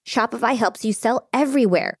cosmetics. Shopify helps you sell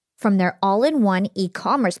everywhere, from their all-in-one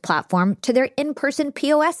e-commerce platform to their in-person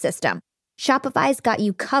POS system. Shopify's got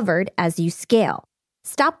you covered as you scale.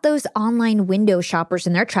 Stop those online window shoppers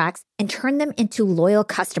in their tracks and turn them into loyal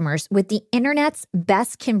customers with the internet's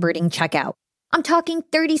best converting checkout. I'm talking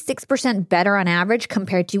 36% better on average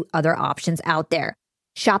compared to other options out there.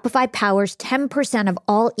 Shopify powers 10% of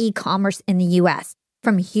all e-commerce in the US,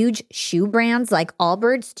 from huge shoe brands like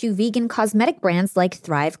Allbirds to vegan cosmetic brands like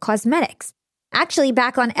Thrive Cosmetics. Actually,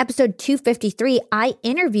 back on episode 253, I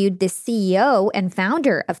interviewed the CEO and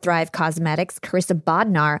founder of Thrive Cosmetics, Carissa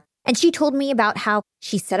Bodnar, and she told me about how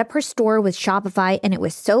she set up her store with Shopify and it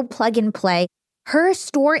was so plug and play. Her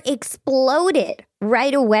store exploded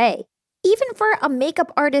right away. Even for a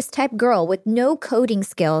makeup artist type girl with no coding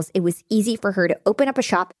skills, it was easy for her to open up a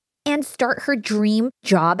shop and start her dream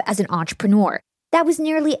job as an entrepreneur. That was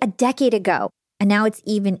nearly a decade ago. And now it's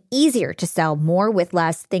even easier to sell more with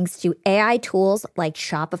less thanks to AI tools like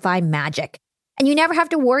Shopify Magic. And you never have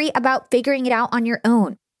to worry about figuring it out on your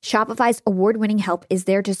own. Shopify's award-winning help is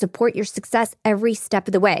there to support your success every step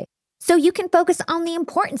of the way. So you can focus on the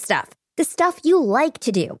important stuff, the stuff you like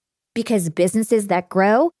to do. Because businesses that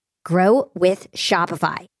grow with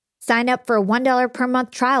Shopify. Sign up for a $1 per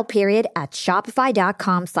month trial period at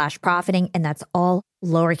shopify.com/profiting, and that's all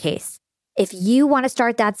lowercase. If you want to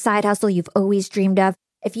start that side hustle you've always dreamed of,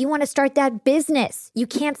 if you want to start that business you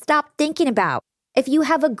can't stop thinking about, if you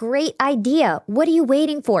have a great idea, what are you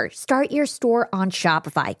waiting for? Start your store on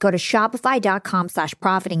Shopify. Go to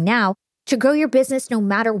shopify.com/profiting now to grow your business no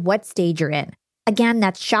matter what stage you're in. Again,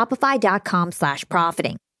 that's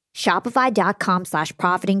shopify.com/profiting.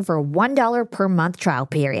 Shopify.com/profiting for a $1 per month trial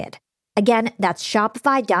period. Again, that's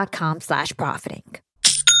shopify.com/profiting.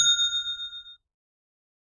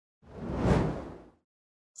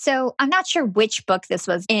 So I'm not sure which book this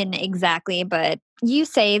was in exactly, but you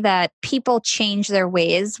say that people change their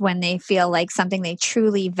ways when they feel like something they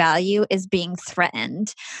truly value is being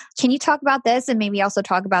threatened. Can you talk about this and maybe also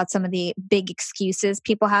talk about some of the big excuses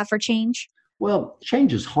people have for change? Well,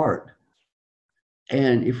 change is hard.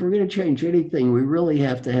 And if we're going to change anything, we really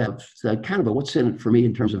have to have kind of a what's in it for me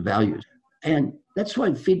in terms of values. And that's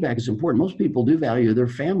why feedback is important. Most people do value their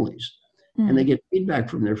families. And they get feedback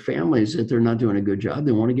from their families that they're not doing a good job.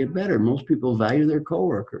 They want to get better. Most people value their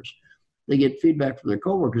coworkers. They get feedback from their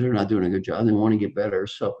coworkers. They're not doing a good job. They want to get better.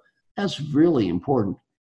 So that's really important.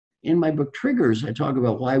 In my book, Triggers, I talk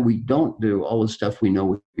about why we don't do all the stuff we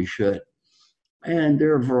know we should. And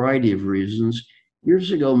there are a variety of reasons.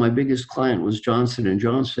 Years ago, my biggest client was Johnson &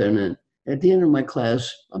 Johnson. And at the end of my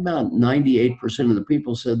class, about 98% of the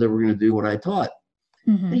people said they were going to do what I taught.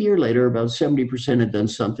 A year later, about 70% had done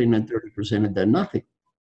something and 30% had done nothing.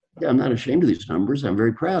 I'm not ashamed of these numbers. I'm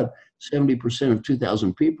very proud. 70% of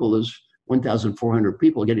 2,000 people is 1,400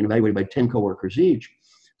 people getting evaluated by 10 coworkers each.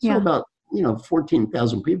 So about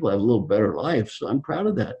 14,000 people have a little better life. So I'm proud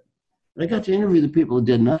of that. And I got to interview the people who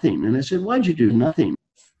did nothing. And I said, why'd you do nothing?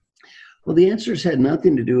 Well, the answers had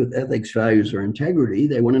nothing to do with ethics, values, or integrity.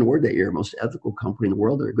 They won an award that year, most ethical company in the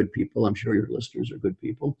world. They're good people. I'm sure your listeners are good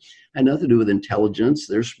people. Had nothing to do with intelligence.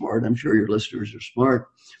 They're smart. I'm sure your listeners are smart.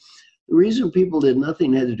 The reason people did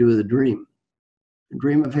nothing had to do with a dream. A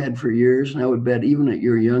dream I've had for years, and I would bet even at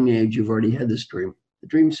your young age, you've already had this dream. The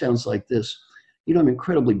dream sounds like this. I'm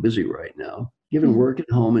incredibly busy right now, given work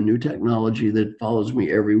at home and new technology that follows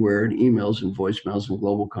me everywhere, and emails and voicemails and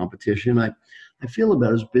global competition. I feel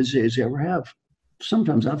about as busy as I ever have.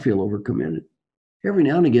 Sometimes I feel overcommitted. Every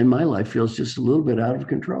now and again, my life feels just a little bit out of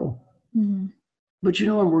control. Mm-hmm. But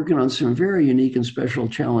I'm working on some very unique and special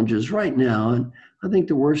challenges right now. And I think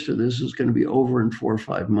the worst of this is going to be over in 4 or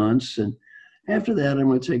 5 months. And after that, I'm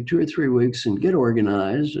going to take 2 or 3 weeks and get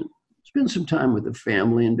organized and spend some time with the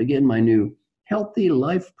family and begin my new Healthy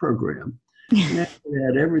Life program. And after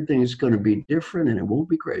that, everything's going to be different and it won't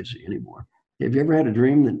be crazy anymore. Have you ever had a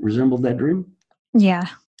dream that resembled that dream? Yeah.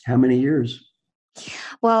 How many years?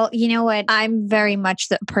 Well, you know what? I'm very much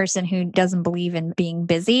the person who doesn't believe in being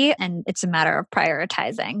busy, and it's a matter of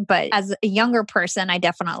prioritizing. But as a younger person, I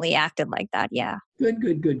definitely acted like that. Yeah.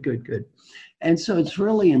 Good. And so it's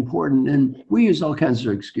really important. And we use all kinds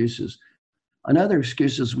of excuses. Another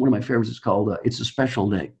excuse is one of my favorites. It's called, it's a special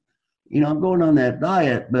day. I'm going on that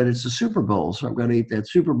diet, but it's the Super Bowl. So I'm going to eat that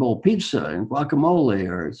Super Bowl pizza and guacamole,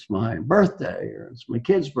 or it's my birthday, or it's my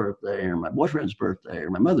kid's birthday, or my boyfriend's birthday, or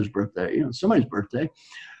my mother's birthday, somebody's birthday.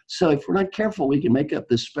 So if we're not careful, we can make up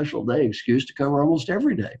this special day excuse to cover almost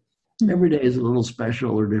every day. Mm-hmm. Every day is a little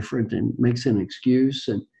special or different and makes an excuse.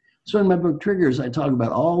 And so in my book, Triggers, I talk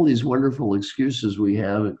about all these wonderful excuses we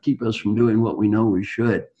have that keep us from doing what we know we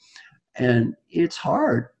should. And it's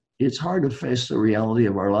hard. It's hard to face the reality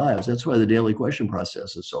of our lives. That's why the daily question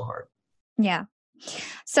process is so hard. Yeah.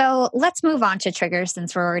 So let's move on to triggers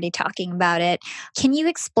since we're already talking about it. Can you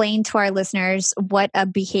explain to our listeners what a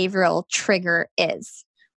behavioral trigger is?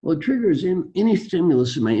 Well, triggers in any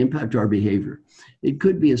stimulus that may impact our behavior. It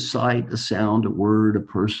could be a sight, a sound, a word, a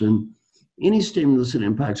person, any stimulus that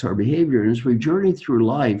impacts our behavior. And as we journey through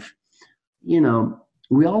life,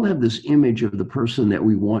 we all have this image of the person that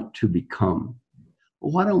we want to become.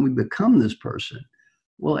 Well, why don't we become this person?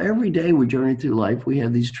 Well, every day we journey through life, we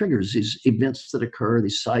have these triggers, these events that occur,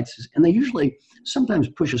 these sights, and they usually sometimes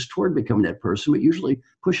push us toward becoming that person, but usually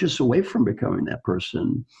push us away from becoming that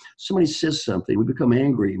person. Somebody says something, we become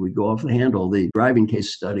angry, we go off the handle, the driving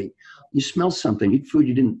case study. You smell something, eat food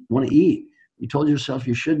you didn't want to eat. You told yourself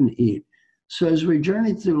you shouldn't eat. So as we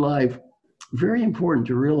journey through life, very important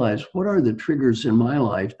to realize what are the triggers in my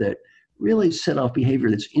life that really set off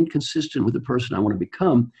behavior that's inconsistent with the person I want to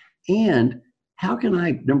become. And how can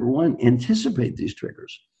I, number one, anticipate these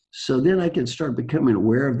triggers? So then I can start becoming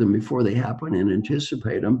aware of them before they happen and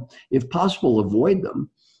anticipate them. If possible, avoid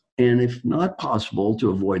them. And if not possible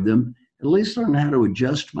to avoid them, at least learn how to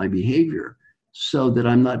adjust my behavior so that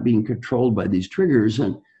I'm not being controlled by these triggers.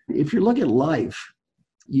 And if you look at life,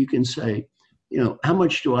 you can say, how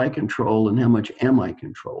much do I control and how much am I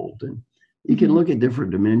controlled? And you can look at different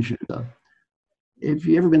dimensions. If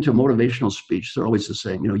you've ever been to a motivational speech, they're always the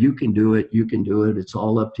same. You can do it. It's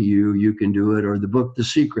all up to you. You can do it. Or the book, The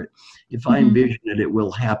Secret. If I envision it, it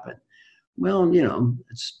will happen. Well,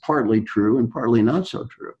 it's partly true and partly not so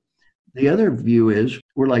true. The other view is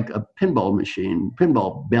we're like a pinball machine,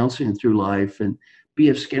 pinball bouncing through life. And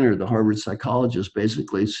B.F. Skinner, the Harvard psychologist,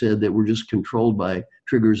 basically said that we're just controlled by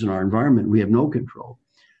triggers in our environment. We have no control.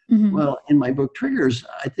 Mm-hmm. Well, in my book, Triggers,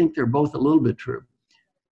 I think they're both a little bit true.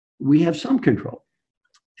 We have some control.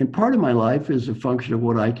 And part of my life is a function of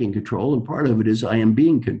what I can control, and part of it is I am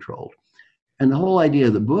being controlled. And the whole idea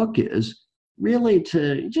of the book is really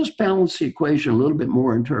to just balance the equation a little bit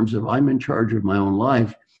more in terms of I'm in charge of my own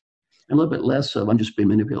life, and a little bit less of I'm just being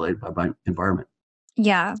manipulated by my environment.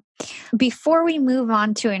 Yeah. Before we move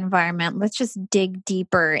on to environment, let's just dig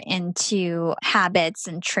deeper into habits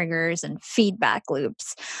and triggers and feedback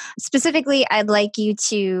loops. Specifically, I'd like you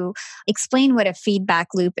to explain what a feedback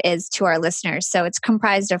loop is to our listeners. So it's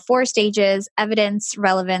comprised of 4 stages: evidence,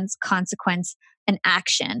 relevance, consequence, and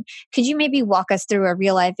action. Could you maybe walk us through a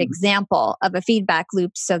real life example of a feedback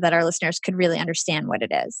loop so that our listeners could really understand what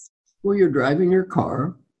it is? Well, you're driving your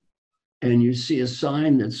car and you see a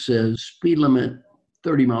sign that says speed limit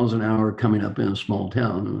 30 miles an hour coming up in a small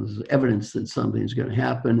town. And there's evidence that something's going to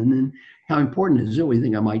happen. And then how important is it? We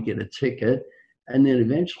think I might get a ticket, and then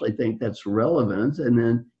eventually think that's relevant. And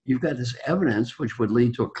then you've got this evidence which would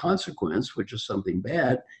lead to a consequence, which is something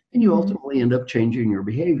bad. And you ultimately end up changing your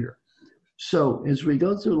behavior. So as we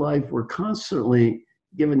go through life, we're constantly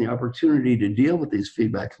given the opportunity to deal with these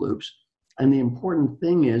feedback loops. And the important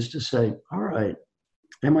thing is to say, all right,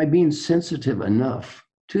 am I being sensitive enough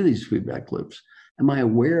to these feedback loops? Am I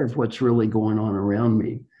aware of what's really going on around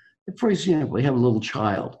me? For example, you have a little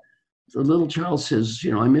child. The little child says,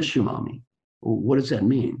 I miss you, mommy. Well, what does that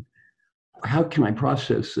mean? How can I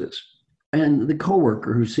process this? And the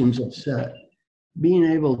coworker who seems upset, being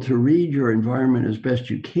able to read your environment as best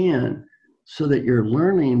you can so that you're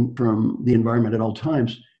learning from the environment at all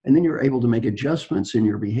times, and then you're able to make adjustments in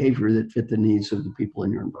your behavior that fit the needs of the people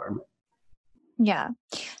in your environment. Yeah.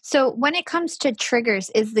 So when it comes to triggers,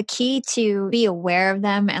 is the key to be aware of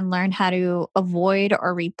them and learn how to avoid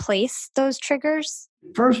or replace those triggers?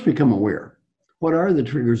 First, become aware. What are the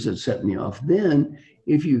triggers that set me off? Then,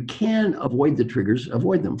 if you can avoid the triggers,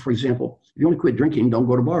 avoid them. For example, if you want to quit drinking, don't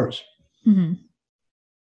go to bars. Mm-hmm.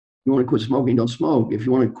 You want to quit smoking, don't smoke. If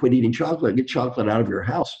you want to quit eating chocolate, get chocolate out of your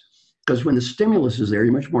house. Because when the stimulus is there,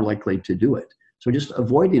 you're much more likely to do it. So just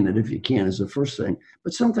avoiding it if you can is the first thing.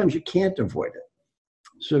 But sometimes you can't avoid it.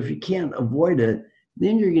 So if you can't avoid it,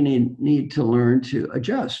 then you're going to need to learn to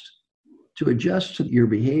adjust to your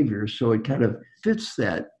behavior so it kind of fits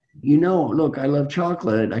that. Look, I love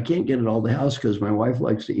chocolate. I can't get it all the house because my wife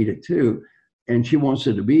likes to eat it too, and she wants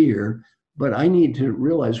it to be here. But I need to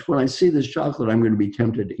realize when I see this chocolate, I'm going to be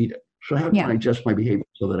tempted to eat it. So how can I adjust my behavior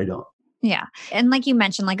so that I don't? Yeah. And like you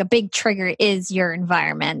mentioned, like a big trigger is your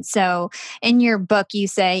environment. So in your book, you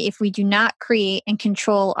say, if we do not create and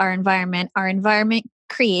control our environment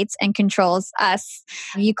creates and controls us.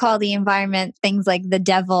 You call the environment things like the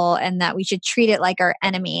devil and that we should treat it like our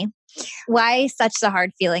enemy. Why such the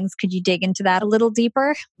hard feelings? Could you dig into that a little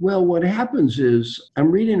deeper? Well, what happens is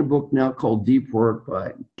I'm reading a book now called Deep Work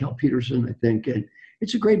by Cal Peterson, I think. And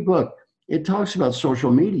it's a great book. It talks about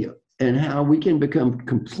social media and how we can become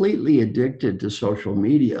completely addicted to social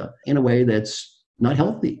media in a way that's not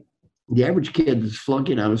healthy. The average kid that's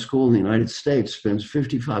flunking out of school in the United States spends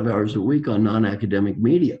 55 hours a week on non-academic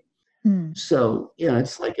media. So,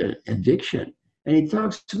 it's like an addiction. And he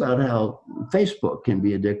talks about how Facebook can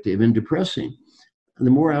be addictive and depressing. And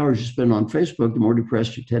the more hours you spend on Facebook, the more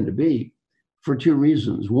depressed you tend to be for two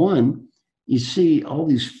reasons. One, you see all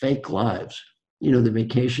these fake lives. The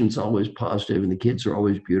vacation's always positive and the kids are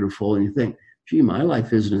always beautiful. And you think, gee, my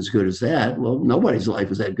life isn't as good as that. Well, nobody's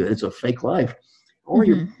life is that good. It's a fake life. Or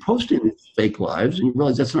you're posting these fake lives and you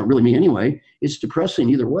realize that's not really me anyway. It's depressing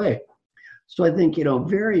either way. So I think,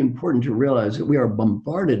 very important to realize that we are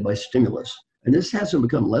bombarded by stimulus. And this hasn't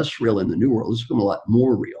become less real in the new world. It's become a lot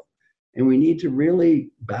more real. And we need to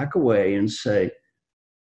really back away and say,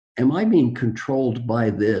 am I being controlled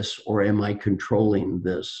by this or am I controlling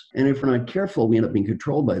this? And if we're not careful, we end up being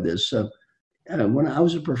controlled by this. So when I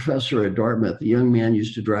was a professor at Dartmouth, a young man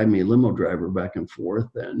used to drive me a limo driver back and forth.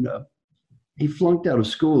 And he flunked out of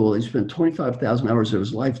school. He spent 25,000 hours of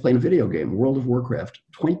his life playing a video game, World of Warcraft.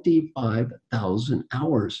 25,000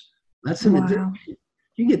 hours. That's an addiction.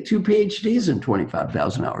 You get 2 PhDs in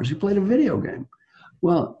 25,000 hours. You played a video game.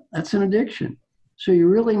 Well, that's an addiction. So you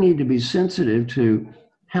really need to be sensitive to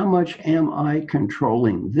how much am I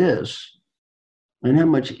controlling this and how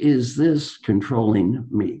much is this controlling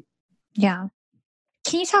me? Yeah.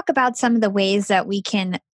 Can you talk about some of the ways that we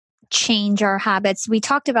can change our habits? We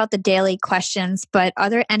talked about the daily questions, but are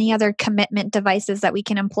there any other commitment devices that we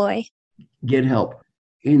can employ? Get help.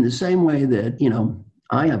 In the same way that,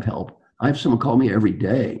 I have help. I have someone call me every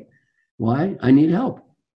day. Why? I need help.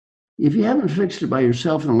 If you haven't fixed it by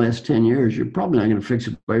yourself in the last 10 years, you're probably not going to fix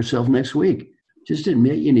it by yourself next week. Just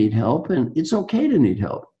admit you need help, and it's okay to need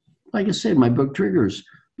help. Like I said, my book Triggers,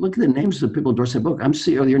 look at the names of the people who endorse that book. I'm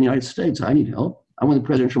CEO of the United States. I need help. I won the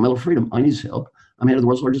Presidential Medal of Freedom. I need help. I'm head of the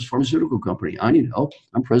world's largest pharmaceutical company. I need help.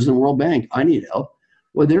 I'm president of the World Bank. I need help.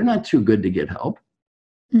 Well, they're not too good to get help.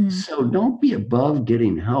 So don't be above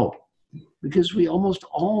getting help because we almost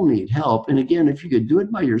all need help. And again, if you could do it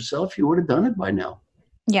by yourself, you would have done it by now.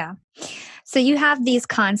 Yeah. So you have these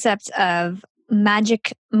concepts of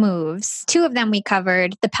magic moves. 2 of them we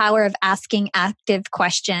covered, the power of asking active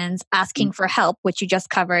questions, asking for help, which you just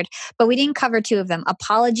covered, but we didn't cover 2 of them,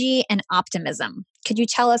 apology and optimism. Could you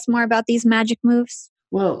tell us more about these magic moves?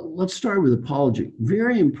 Well, let's start with apology.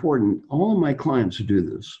 Very important. All of my clients do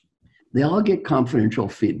this. They all get confidential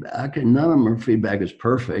feedback, and none of them feedback is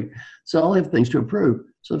perfect. So all have things to improve.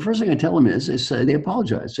 So the first thing I tell them is they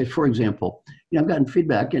apologize. Say, for example, I've gotten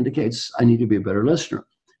feedback indicates I need to be a better listener.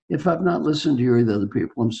 If I've not listened to you or the other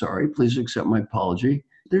people, I'm sorry. Please accept my apology.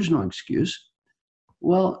 There's no excuse.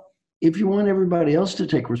 Well, if you want everybody else to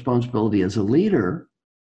take responsibility as a leader,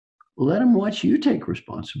 let them watch you take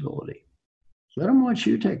responsibility. Let them watch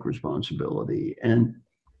you take responsibility. And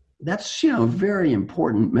That's, a very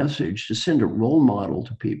important message to send a role model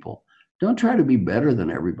to people. Don't try to be better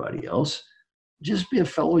than everybody else. Just be a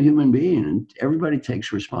fellow human being, and everybody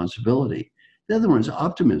takes responsibility. The other one is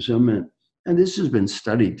optimism, and this has been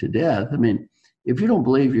studied to death. I mean, if you don't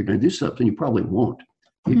believe you're going to do something, you probably won't.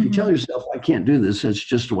 If you tell yourself, I can't do this, that's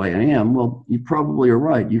just the way I am, well, you probably are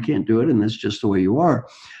right. You can't do it, and that's just the way you are.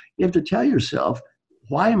 You have to tell yourself,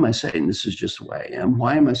 why am I saying this is just the way I am?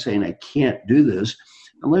 Why am I saying I can't do this?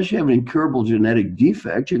 Unless you have an incurable genetic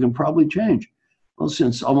defect, you can probably change. Well,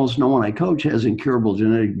 since almost no one I coach has incurable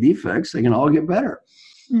genetic defects, they can all get better.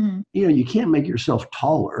 You can't make yourself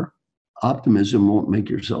taller. Optimism won't make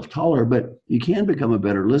yourself taller, but you can become a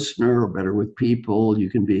better listener or better with people.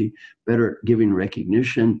 You can be better at giving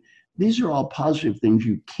recognition. These are all positive things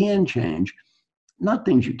you can change, not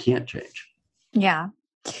things you can't change. Yeah.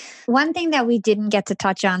 One thing that we didn't get to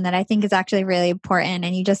touch on that I think is actually really important,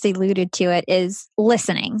 and you just alluded to it, is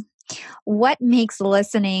listening. What makes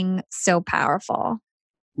listening so powerful?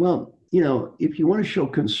 Well, if you want to show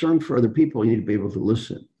concern for other people, you need to be able to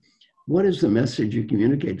listen. What is the message you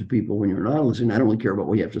communicate to people when you're not listening? I don't really care about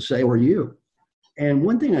what you have to say or you. And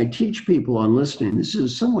one thing I teach people on listening, this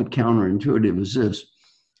is somewhat counterintuitive, is this.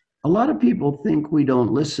 A lot of people think we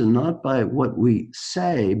don't listen, not by what we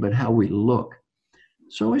say, but how we look.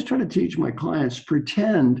 So I always try to teach my clients,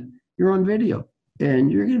 pretend you're on video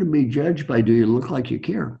and you're going to be judged by, do you look like you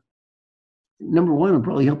care? Number one, it'll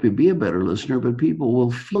probably help you be a better listener, but people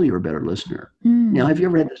will feel you're a better listener. Now, have you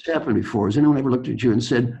ever had this happen before? Has anyone ever looked at you and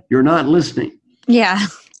said, you're not listening? Yeah.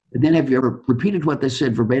 And then have you ever repeated what they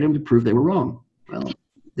said verbatim to prove they were wrong? Well,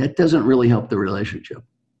 that doesn't really help the relationship.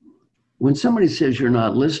 When somebody says you're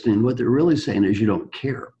not listening, what they're really saying is you don't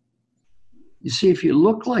care. You see, if you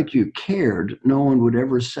look like you cared, no one would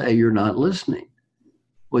ever say you're not listening.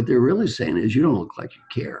 What they're really saying is you don't look like you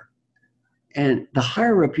care. And the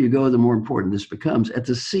higher up you go, the more important this becomes. At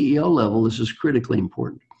the CEO level, this is critically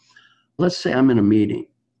important. Let's say I'm in a meeting.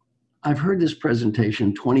 I've heard this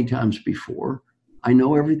presentation 20 times before. I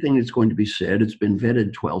know everything that's going to be said. It's been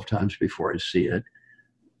vetted 12 times before I see it.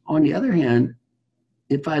 On the other hand,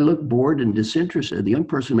 if I look bored and disinterested, the young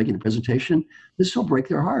person making the presentation, this will break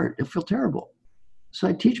their heart. They'll feel terrible. So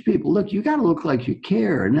I teach people, look, you got to look like you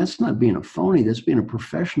care. And that's not being a phony. That's being a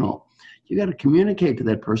professional. You got to communicate to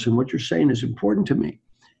that person what you're saying is important to me.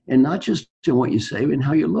 And not just in what you say, but in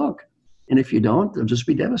how you look. And if you don't, they'll just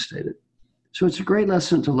be devastated. So it's a great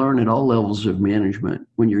lesson to learn at all levels of management.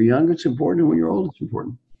 When you're young, it's important. And when you're old, it's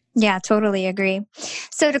important. Yeah, totally agree.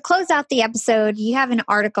 So to close out the episode, you have an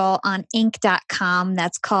article on Inc.com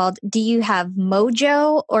that's called, Do You Have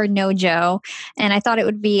Mojo or Nojo? And I thought it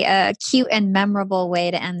would be a cute and memorable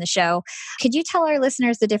way to end the show. Could you tell our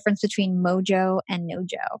listeners the difference between mojo and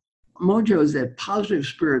nojo? Mojo is that positive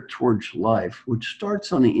spirit towards life, which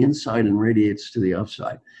starts on the inside and radiates to the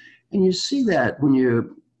outside. And you see that when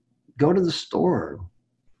you go to the store,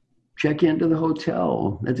 check into the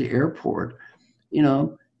hotel, at the airport,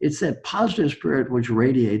 it's that positive spirit which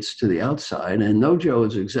radiates to the outside. And Nojo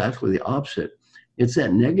is exactly the opposite. It's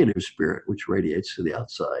that negative spirit which radiates to the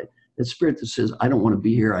outside. That spirit that says, I don't want to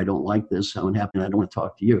be here. I don't like this. I'm unhappy. I don't want to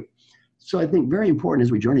talk to you. So I think very important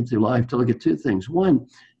as we journey through life to look at two things. One,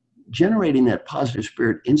 generating that positive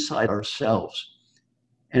spirit inside ourselves.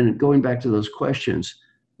 And going back to those questions,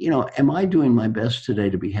 am I doing my best today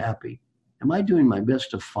to be happy? Am I doing my best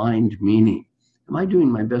to find meaning? Am I doing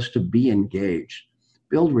my best to be engaged?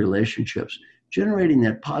 Build relationships, generating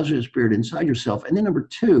that positive spirit inside yourself. And then number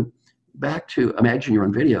two, back to imagine you're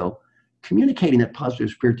on video, communicating that positive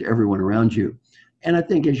spirit to everyone around you. And I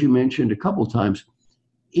think, as you mentioned a couple of times,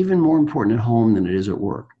 even more important at home than it is at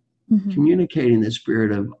work. Communicating that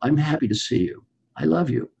spirit of, I'm happy to see you. I love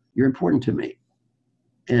you. You're important to me.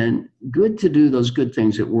 And good to do those good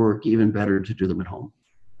things at work, even better to do them at home.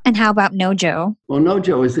 And how about Nojo? Well,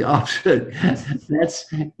 Nojo is the opposite. That's,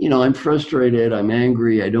 I'm frustrated. I'm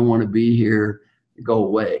angry. I don't want to be here. Go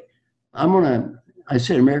away. I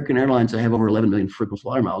said American Airlines, I have over 11 million frequent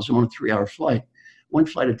flyer miles. I'm on a 3-hour flight. One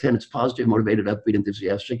flight attendant's positive, motivated, upbeat,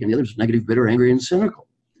 enthusiastic, and the other is negative, bitter, angry, and cynical.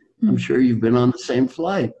 I'm sure you've been on the same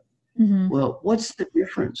flight. Well, what's the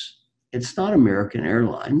difference? It's not American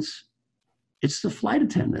Airlines. It's the flight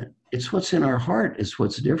attendant. It's what's in our heart. It's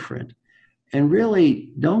what's different. And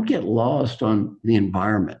really, don't get lost on the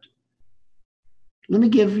environment. Let me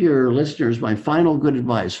give your listeners my final good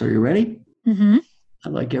advice. Are you ready? I'd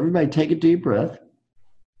like everybody to take a deep breath.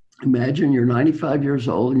 Imagine you're 95 years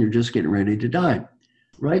old and you're just getting ready to die.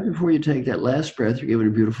 Right before you take that last breath, you're given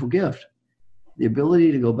a beautiful gift. The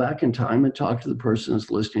ability to go back in time and talk to the person that's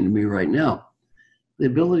listening to me right now. The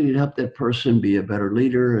ability to help that person be a better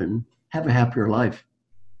leader and have a happier life.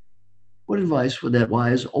 What advice would that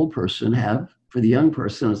wise old person have for the young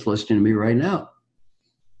person that's listening to me right now?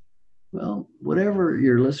 Well, whatever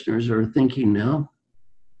your listeners are thinking now,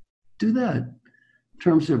 do that. In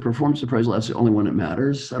terms of performance appraisal, that's the only one that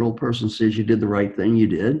matters. That old person says you did the right thing, you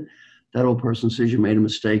did. That old person says you made a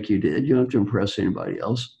mistake, you did. You don't have to impress anybody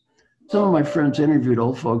else. Some of my friends interviewed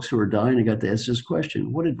old folks who are dying and got to ask this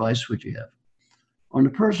question: what advice would you have? On the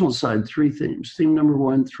personal side, 3 themes. Theme number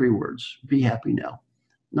 1, 3 words: be happy now.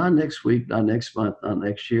 Not next week, not next month, not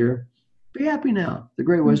next year. Be happy now. The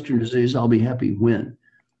Great Western disease, I'll be happy when.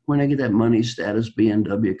 When I get that money, status,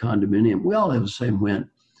 BMW, condominium. We all have the same when.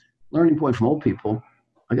 Learning point from old people: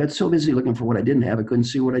 I got so busy looking for what I didn't have, I couldn't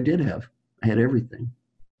see what I did have. I had everything.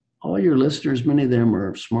 All your listeners, many of them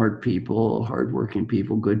are smart people, hardworking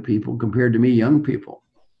people, good people, compared to me, young people.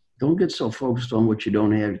 Don't get so focused on what you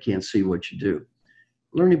don't have, you can't see what you do.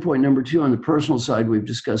 Learning point number 2, on the personal side, we've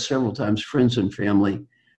discussed several times, friends and family.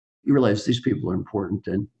 You realize these people are important.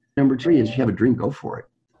 And number 3 is you have a dream, go for it.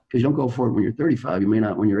 Because you don't go for it when you're 35, you may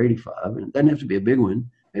not when you're 85. And it doesn't have to be a big one,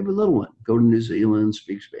 maybe a little one. Go to New Zealand,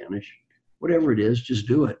 speak Spanish, whatever it is, just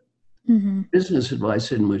do it. Mm-hmm. Business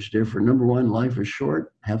advice isn't much different. Number 1, life is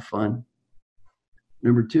short, have fun.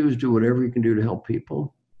 Number 2 is do whatever you can do to help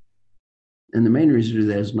people. And the main reason to do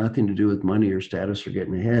that has nothing to do with money or status or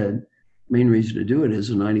getting ahead. The main reason to do it is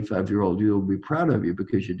a 95-year-old you will be proud of you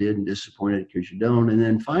because you did and disappointed because you don't. And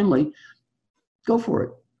then finally, go for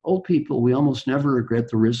it. Old people, we almost never regret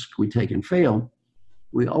the risk we take and fail.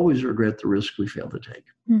 We always regret the risk we fail to take.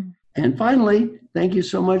 Mm-hmm. And finally, thank you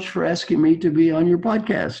so much for asking me to be on your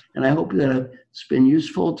podcast. And I hope that it's been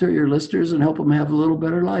useful to your listeners and help them have a little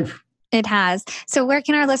better life. It has. So where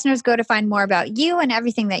can our listeners go to find more about you and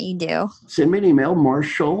everything that you do? Send me an email,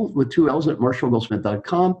 Marshall with 2 L's at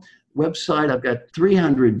marshallgoldsmith.com. Website, I've got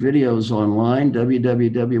 300 videos online,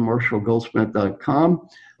 www.marshallgoldsmith.com.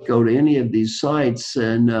 Go to any of these sites,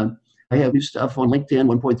 and I have new stuff on LinkedIn,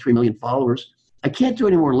 1.3 million followers. I can't do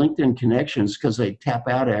any more LinkedIn connections because they tap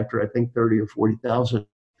out after, I think, 30 or 40,000,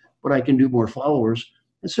 but I can do more followers.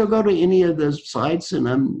 And so go to any of those sites, and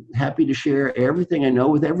I'm happy to share everything I know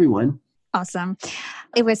with everyone. Awesome.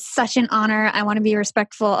 It was such an honor. I want to be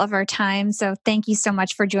respectful of our time. So thank you so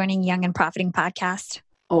much for joining Young and Profiting Podcast.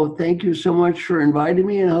 Oh, thank you so much for inviting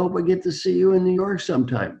me, and I hope I get to see you in New York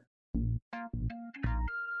sometime.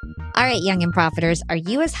 All right, Young and Profiters, are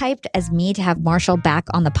you as hyped as me to have Marshall back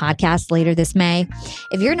on the podcast later this May?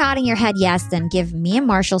 If you're nodding your head yes, then give me and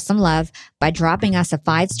Marshall some love by dropping us a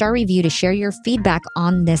 5-star review to share your feedback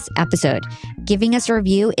on this episode. Giving us a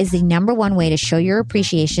review is the number 1 way to show your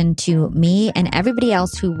appreciation to me and everybody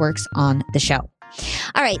else who works on the show.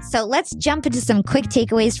 All right, so let's jump into some quick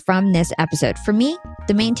takeaways from this episode. For me,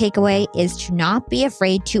 the main takeaway is to not be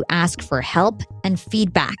afraid to ask for help and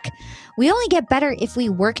feedback. We only get better if we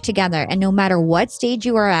work together, and no matter what stage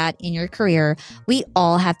you are at in your career, we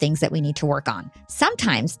all have things that we need to work on.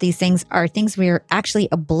 Sometimes these things are things we're actually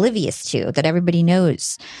oblivious to that everybody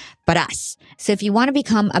knows but us. So if you want to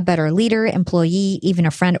become a better leader, employee, even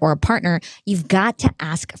a friend or a partner, you've got to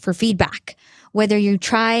ask for feedback. Whether you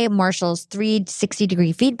try Marshall's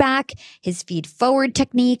 360-degree feedback, his feed forward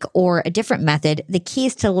technique, or a different method, the key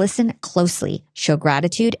is to listen closely, show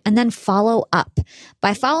gratitude, and then follow up.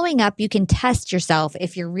 By following up, you can test yourself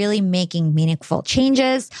if you're really making meaningful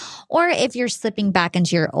changes or if you're slipping back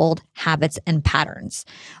into your old habits and patterns.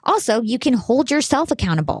 Also, you can hold yourself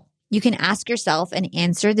accountable. You can ask yourself and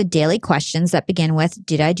answer the daily questions that begin with,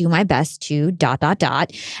 did I do my best to ...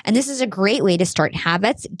 And this is a great way to start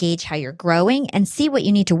habits, gauge how you're growing, and see what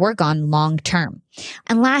you need to work on long term.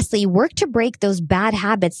 And lastly, work to break those bad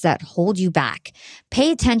habits that hold you back.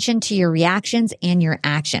 Pay attention to your reactions and your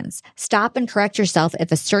actions. Stop and correct yourself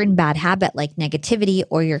if a certain bad habit like negativity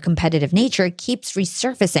or your competitive nature keeps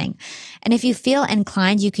resurfacing. And if you feel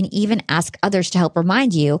inclined, you can even ask others to help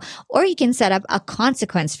remind you, or you can set up a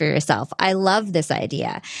consequence for yourself. I love this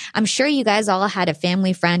idea. I'm sure you guys all had a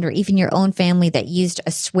family friend or even your own family that used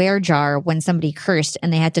a swear jar when somebody cursed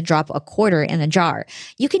and they had to drop a quarter in the jar.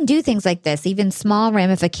 You can do things like this. Even small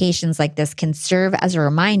ramifications like this can serve as a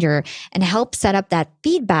reminder and help set up that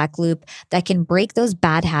feedback loop that can break those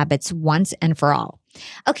bad habits once and for all.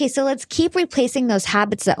 Okay, so let's keep replacing those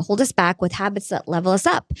habits that hold us back with habits that level us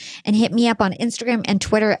up. And hit me up on Instagram and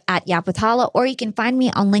Twitter at Yap with Hala, or you can find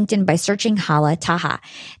me on LinkedIn by searching Hala Taha.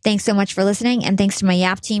 Thanks so much for listening, and thanks to my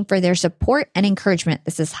Yap team for their support and encouragement.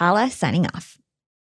 This is Hala signing off.